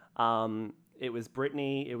me. It was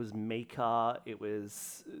Britney, it was Mika, it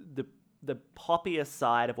was the poppier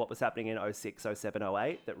side of what was happening in 06, 07,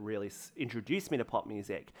 08 that really introduced me to pop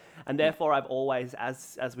music. And therefore, I've always,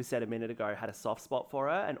 as we said a minute ago, had a soft spot for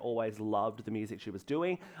her and always loved the music she was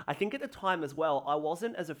doing. I think at the time as well, I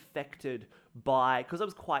wasn't as affected by, because I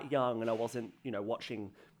was quite young and I wasn't,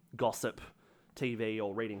 watching gossip TV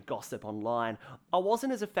or reading gossip online. I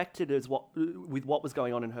wasn't as affected with what was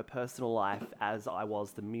going on in her personal life as I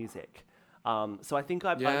was the music. So I think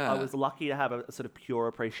I was lucky to have a sort of pure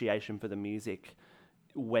appreciation for the music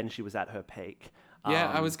when she was at her peak. Yeah,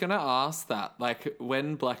 I was going to ask that. Like,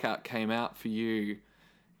 when Blackout came out for you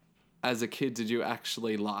as a kid, did you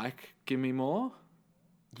actually like Gimme More?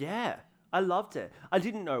 Yeah, I loved it. I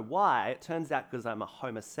didn't know why. It turns out because I'm a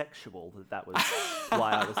homosexual that was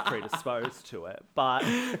why I was predisposed to it. But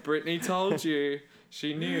Britney told you.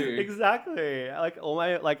 She knew. Exactly.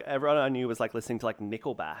 Everyone I knew was listening to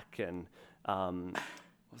Nickelback and what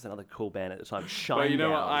was another cool band at the time? Shinedown. Well, you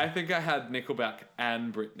know what? I think I had Nickelback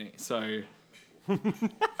and Britney. So.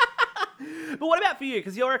 But what about for you?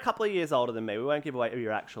 Because you're a couple of years older than me. We won't give away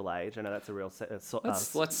your actual age. I know that's a real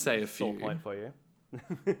let's say a sore few point for you.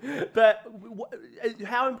 But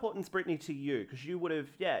how important is Britney to you? Because you would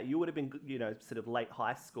have been, sort of late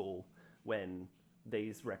high school when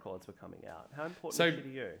these records were coming out. How important is she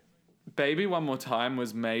to you? Baby One More Time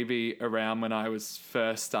was maybe around when I was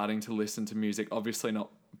first starting to listen to music. Obviously not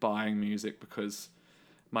buying music because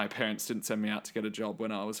my parents didn't send me out to get a job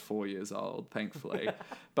when I was 4 years old, thankfully.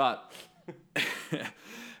 But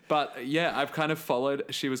But yeah, I've kind of followed.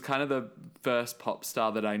 She was kind of the first pop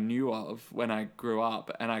star that I knew of when I grew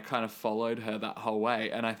up, and I kind of followed her that whole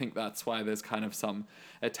way. And I think that's why there's kind of some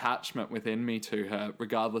attachment within me to her,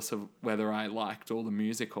 regardless of whether I liked all the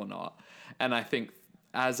music or not. And I think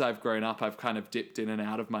as I've grown up, I've kind of dipped in and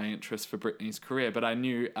out of my interest for Britney's career. But I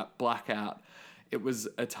knew at Blackout, it was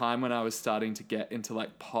a time when I was starting to get into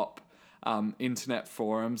like pop internet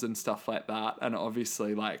forums and stuff like that. And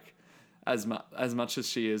obviously, like, as much as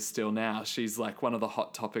she is still now, she's like one of the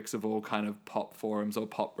hot topics of all kind of pop forums or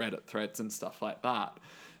pop Reddit threads and stuff like that.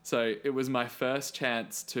 So it was my first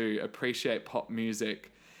chance to appreciate pop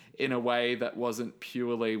music in a way that wasn't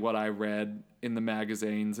purely what I read in the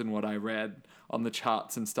magazines and what I read on the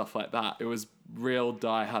charts and stuff like that. It was real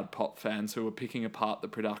diehard pop fans who were picking apart the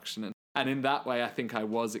production. And in that way, I think I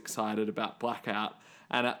was excited about Blackout,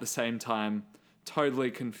 and at the same time,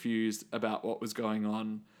 totally confused about what was going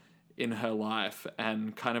on in her life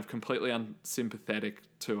and kind of completely unsympathetic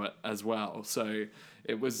to it as well. So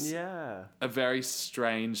it was a very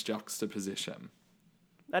strange juxtaposition.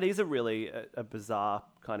 That is a really a bizarre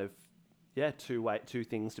kind of, two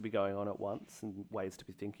things to be going on at once and ways to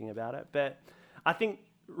be thinking about it. But I think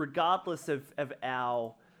regardless of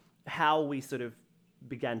how we sort of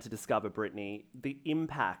began to discover Britney, the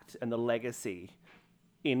impact and the legacy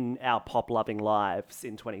in our pop-loving lives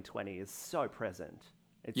in 2020 is so present.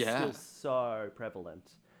 It's still so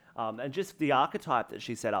prevalent. And just the archetype that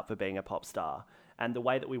she set up for being a pop star and the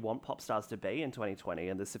way that we want pop stars to be in 2020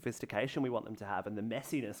 and the sophistication we want them to have and the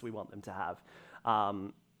messiness we want them to have,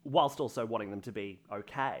 whilst also wanting them to be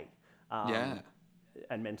okay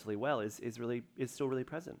and mentally well is still really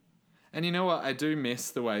present. And you know what? I do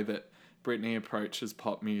miss the way that Britney approaches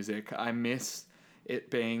pop music. I miss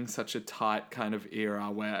it being such a tight kind of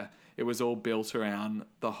era where it was all built around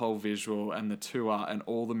the whole visual and the tour and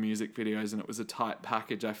all the music videos, and it was a tight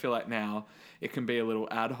package. I feel like now it can be a little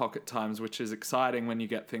ad hoc at times, which is exciting when you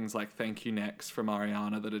get things like Thank You Next from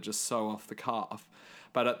Ariana that are just so off the cuff.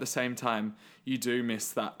 But at the same time, you do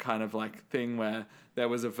miss that kind of like thing where there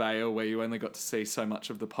was a veil where you only got to see so much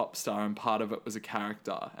of the pop star and part of it was a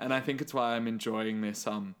character. And I think it's why I'm enjoying this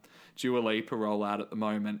Dua Lipa rollout at the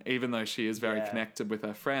moment. Even though she is very connected with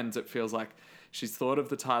her friends, it feels like she's thought of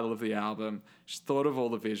the title of the album, she's thought of all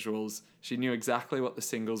the visuals, she knew exactly what the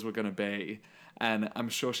singles were going to be, and I'm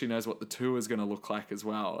sure she knows what the tour is going to look like as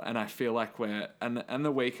well. And I feel like and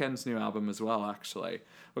the Weeknd's new album as well, actually,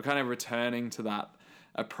 we're kind of returning to that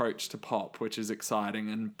approach to pop, which is exciting,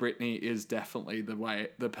 and Britney is definitely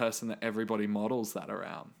the person that everybody models that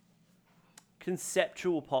around.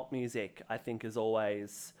 Conceptual pop music, I think, has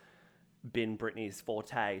always been Britney's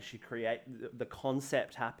forte. She the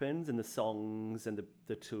concept happens, and the songs and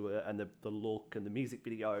the tour and the look and the music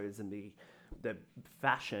videos and the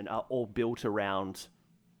fashion are all built around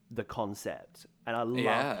the concept. And I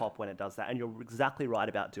love pop when it does that. And you're exactly right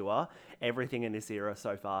about Dua. Everything in this era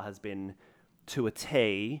so far has been to a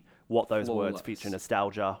T what those words future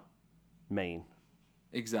nostalgia mean.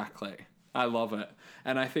 Exactly. I love it.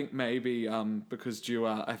 And I think maybe because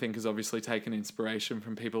Dua, I think, has obviously taken inspiration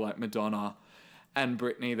from people like Madonna and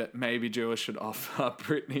Britney, that maybe Dua should offer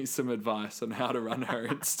Britney some advice on how to run her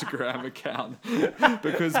Instagram account.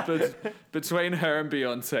 Because between her and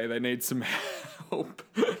Beyonce, they need some help.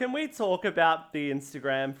 Can we talk about the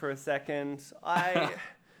Instagram for a second? I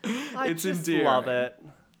it's just endearing. Love it.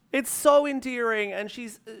 It's so endearing, and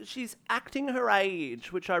she's acting her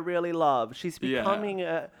age, which I really love. She's becoming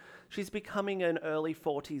an early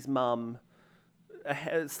 40s mum,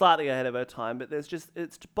 slightly ahead of her time, but it's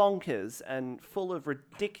bonkers and full of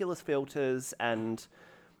ridiculous filters and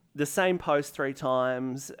the same post 3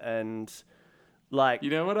 times and like, you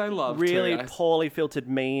know what I love really too? poorly filtered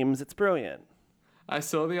memes. It's brilliant. I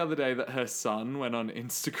saw the other day that her son went on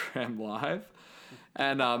Instagram Live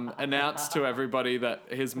and announced to everybody that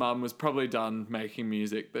his mum was probably done making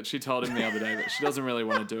music, that she told him the other day that she doesn't really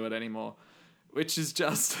want to do it anymore, which is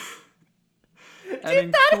just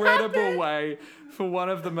an incredible way for one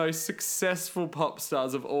of the most successful pop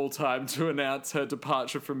stars of all time to announce her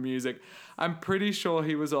departure from music. I'm pretty sure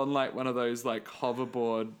he was on like one of those like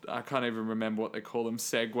hoverboard, I can't even remember what they call them,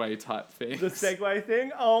 Segway type things. The Segway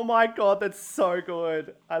thing? Oh my God, that's so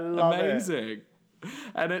good. I love it. Amazing.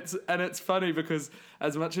 And it's funny because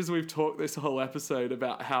as much as we've talked this whole episode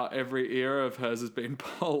about how every era of hers has been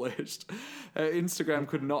polished, her Instagram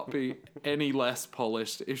could not be any less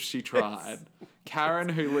polished if she tried. Karen,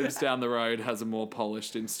 who lives down the road, has a more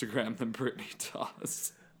polished Instagram than Britney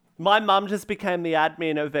does. My mum just became the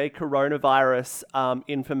admin of a coronavirus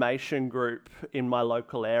information group in my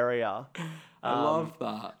local area. I love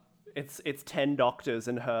that. it's 10 doctors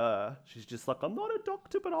and her. She's just like, I'm not a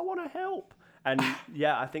doctor, but I want to help. And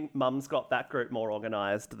yeah, I think Mum's got that group more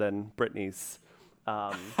organised than Britney's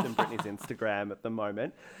Instagram at the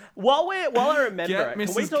moment. While I remember Get it, can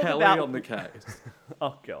we Mrs. talk Kelly about on the case.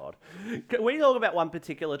 Oh God, can we talk about one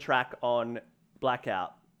particular track on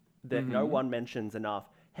Blackout that no one mentions enough?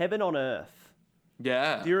 Heaven on Earth.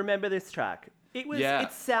 Yeah. Do you remember this track? It was. Yeah.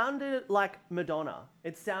 It sounded like Madonna.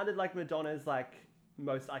 It sounded like Madonna's like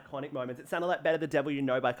most iconic moments. It sounded like "Better the Devil You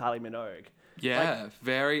Know" by Kylie Minogue. Yeah,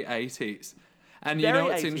 very 80s. And you Very know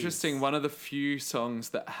what's 80s. interesting? One of the few songs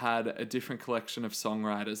that had a different collection of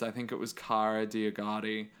songwriters, I think it was Cara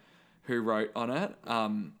Diogati who wrote on it.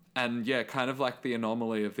 And yeah, kind of like the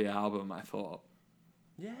anomaly of the album, I thought.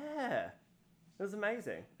 Yeah. It was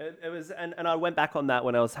amazing. It was, and I went back on that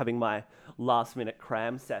when I was having my last minute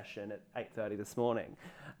cram session at 8:30 this morning.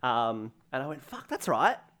 And I went, fuck, that's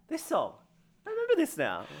right. This song. I remember this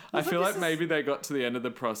now. I feel like this is- maybe they got to the end of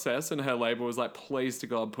the process and her label was like, please to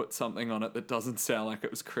God, put something on it that doesn't sound like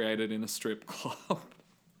it was created in a strip club.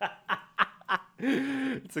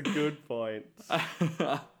 It's a good point. All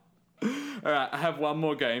right, I have one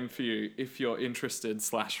more game for you if you're interested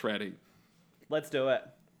 / ready. Let's do it.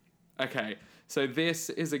 Okay, so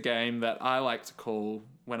this is a game that I like to call,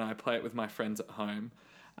 when I play it with my friends at home,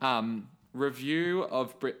 review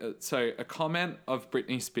of a comment of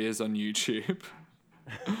Britney Spears on YouTube,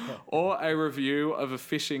 or a review of a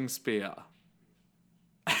fishing spear.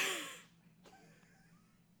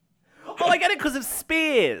 Oh, I get it because of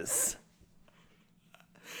Spears.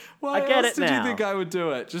 Why I get else it did you now. think I would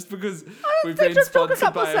do it? Just because we've think been just took a sponsored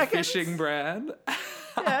couple by a seconds. fishing brand?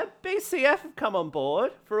 Yeah, BCF have come on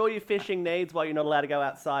board for all your fishing needs while you're not allowed to go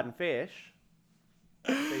outside and fish.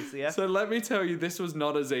 BCF. So let me tell you, this was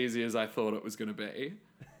not as easy as I thought it was going to be.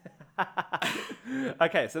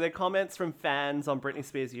 Okay, so they're comments from fans on Britney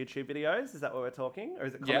Spears' YouTube videos. Is that what we're talking? Or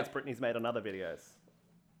is it comments Yep. Britney's made on other videos?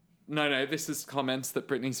 No, this is comments that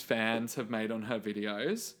Britney's fans have made on her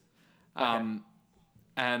videos.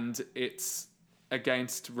 And it's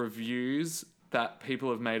against reviews that people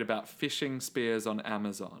have made about fishing spears on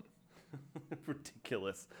Amazon.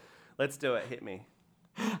 Ridiculous. Let's do it. Hit me.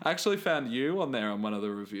 I actually found you on there on one of the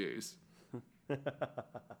reviews.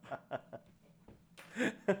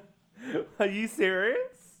 Are you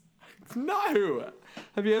serious? No!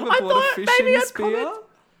 Have you ever I bought a thought maybe fishing I'd spear? comment-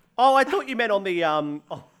 Oh, I thought you meant on the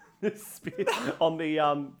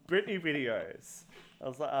Britney videos. I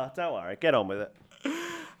was like, don't worry, get on with it.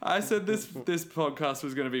 I said this podcast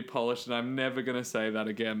was going to be polished, and I'm never going to say that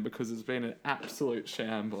again because it's been an absolute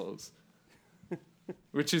shambles.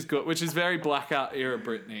 Which is good. Which is very Blackout era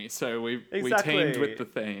Britney. So we teamed with the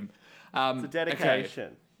theme. It's a dedication.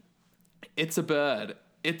 Okay. It's a bird.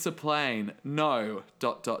 It's a plane. No. ...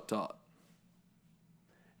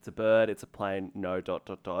 It's a bird, it's a plane, no ...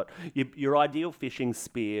 Your ideal fishing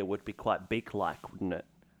spear would be quite beak-like, wouldn't it?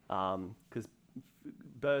 Because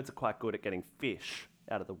birds are quite good at getting fish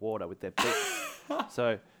out of the water with their beaks.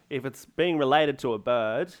 So if it's being related to a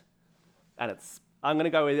bird, and I'm going to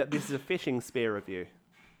go with it, this is a fishing spear review.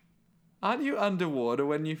 Aren't you underwater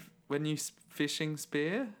when you fishing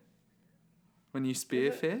spear? When you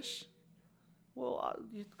spear fish? Well,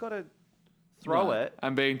 you've got to throw No, it.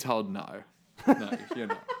 I'm being told no. No, you're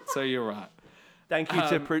not. So you're right. Thank you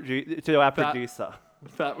to our producer.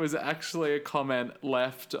 That was actually a comment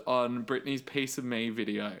left on Britney's Piece of Me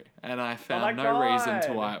video, and I found no reason to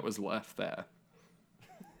God. why it was left there.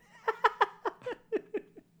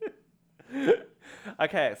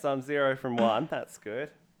 Okay, so I'm 0 from 1. That's good.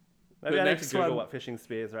 Maybe The I need next to Google one- what fishing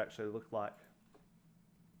spears actually look like.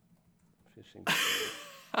 Fishing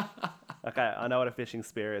spears. Okay, I know what a fishing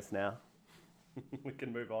spear is now. We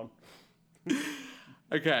can move on.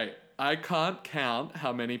 Okay, I can't count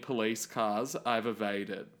how many police cars I've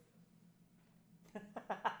evaded.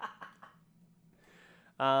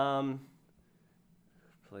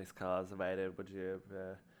 Police cars evaded. Would you?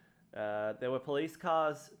 There were police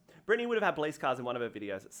cars. Brittany would have had police cars in one of her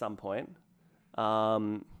videos at some point.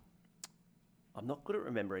 I'm not good at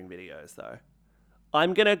remembering videos though.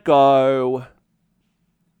 I'm gonna go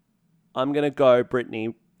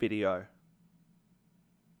Brittany video.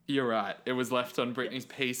 You're right. It was left on Britney's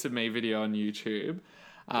Piece of Me video on YouTube.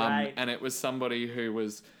 Right. And it was somebody who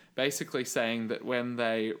was basically saying that when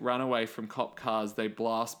they run away from cop cars, they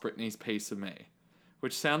blast Britney's Piece of Me,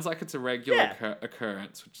 which sounds like it's a regular Yeah.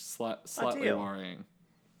 occurrence, which is slightly Ideal. worrying.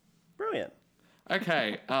 Brilliant.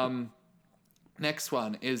 Okay. Next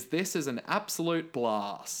one is this is an absolute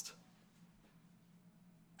blast.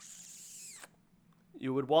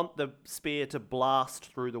 You would want the spear to blast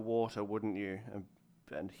through the water, wouldn't you?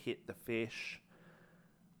 And hit the fish.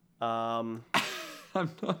 Um,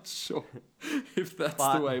 I'm not sure if that's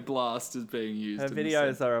But- the way blast is being used. her in the videos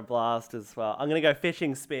sentence. are a blast as well. I'm going to go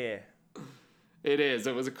fishing spear. It is.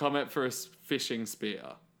 It was a comment for a fishing spear.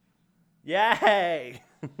 Yay!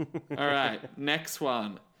 All right, next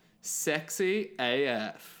one. Sexy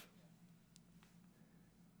AF.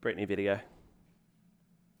 Britney video.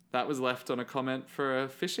 That was left on a comment for a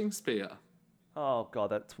fishing spear. Oh god,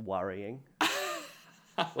 that's worrying.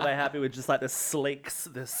 Were they happy with just like the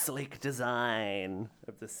sleek design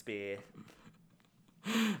of the spear?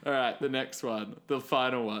 All right, the next one. The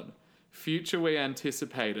final one. Future we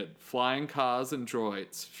anticipated. Flying cars and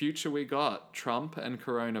droids. Future we got. Trump and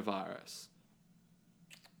coronavirus.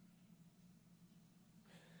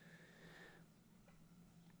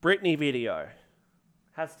 Britney video.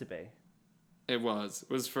 Has to be. It was.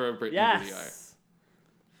 It was for a Britney Yes! video.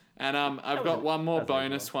 And I've was got a- one more that was a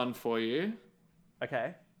bonus one for you.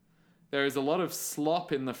 Okay. There is a lot of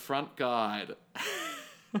slop in the front guide.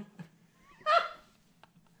 A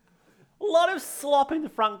lot of slop in the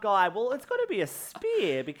front guide. Well, it's got to be a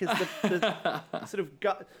spear because the sort of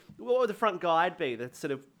what would the front guide be? The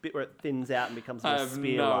sort of bit where it thins out and becomes I more have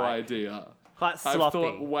spear-like. no idea. Quite I've sloppy.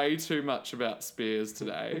 thought way too much about spears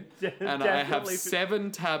today. And I have Definitely.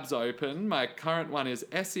 7 tabs open. My current one is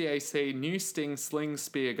SEAC New Sting Sling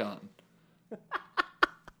Spear Gun.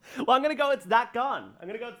 Well, I'm going to go it's that gun. I'm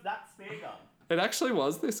going to go it's that spear gun. It actually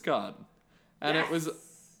was this gun. And Yes.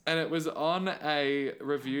 it was on a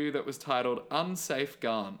review that was titled Unsafe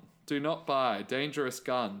Gun. Do not buy. Dangerous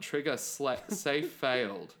gun. Trigger safe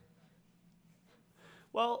failed.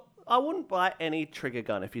 Well, I wouldn't buy any trigger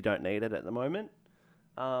gun if you don't need it at the moment.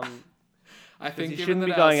 I think you given shouldn't that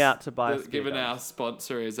be going out to buy that spear given our guns.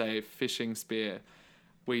 sponsor is a fishing spear,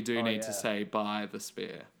 we do need to yeah. say buy the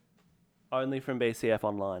spear. Only from BCF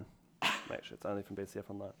Online. Make sure it's only from BCF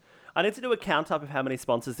Online. I need to do a count up of how many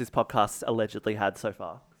sponsors this podcast allegedly had so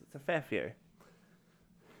far. It's a fair few.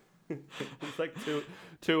 It's like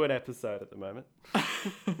two an episode at the moment.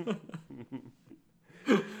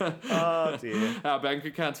 Oh dear. Our bank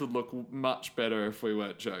accounts would look much better if we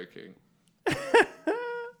weren't joking.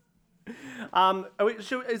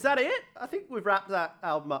 Is that it? I think we've wrapped that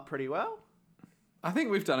album up pretty well. I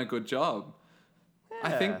think we've done a good job. I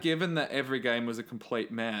Yeah. think given that every game was a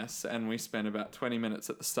complete mess and we spent about 20 minutes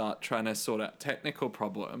at the start trying to sort out technical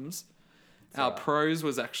problems, our prose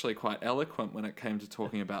was actually quite eloquent when it came to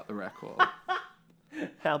talking about the record.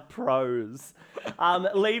 Our pros.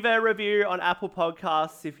 Leave a review on Apple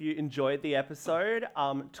Podcasts if you enjoyed the episode.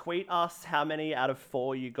 Tweet us how many out of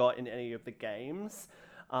 4 you got in any of the games.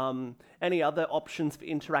 Any other options for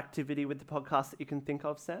interactivity with the podcast that you can think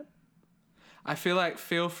of, Sam? I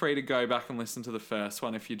feel free to go back and listen to the first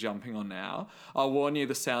one if you're jumping on now. I'll warn you,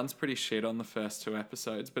 the sound's pretty shit on the first 2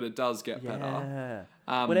 episodes, but it does get better.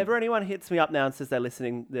 Yeah. Whenever anyone hits me up now and says they're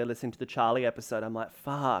listening to the Charlie episode, I'm like,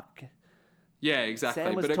 fuck. Yeah, exactly.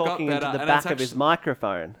 Sam was but it got talking better. into the and back it's of his actu-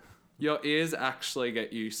 microphone. Your ears actually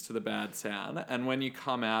get used to the bad sound, and when you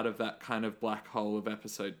come out of that kind of black hole of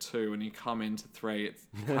episode 2 and you come into 3, it's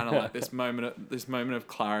kind of like this moment of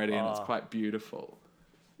clarity, and it's quite beautiful.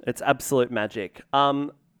 It's absolute magic.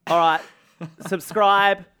 All right,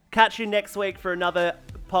 subscribe. Catch you next week for another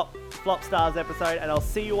Pop Flop Stars episode, and I'll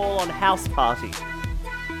see you all on House Party.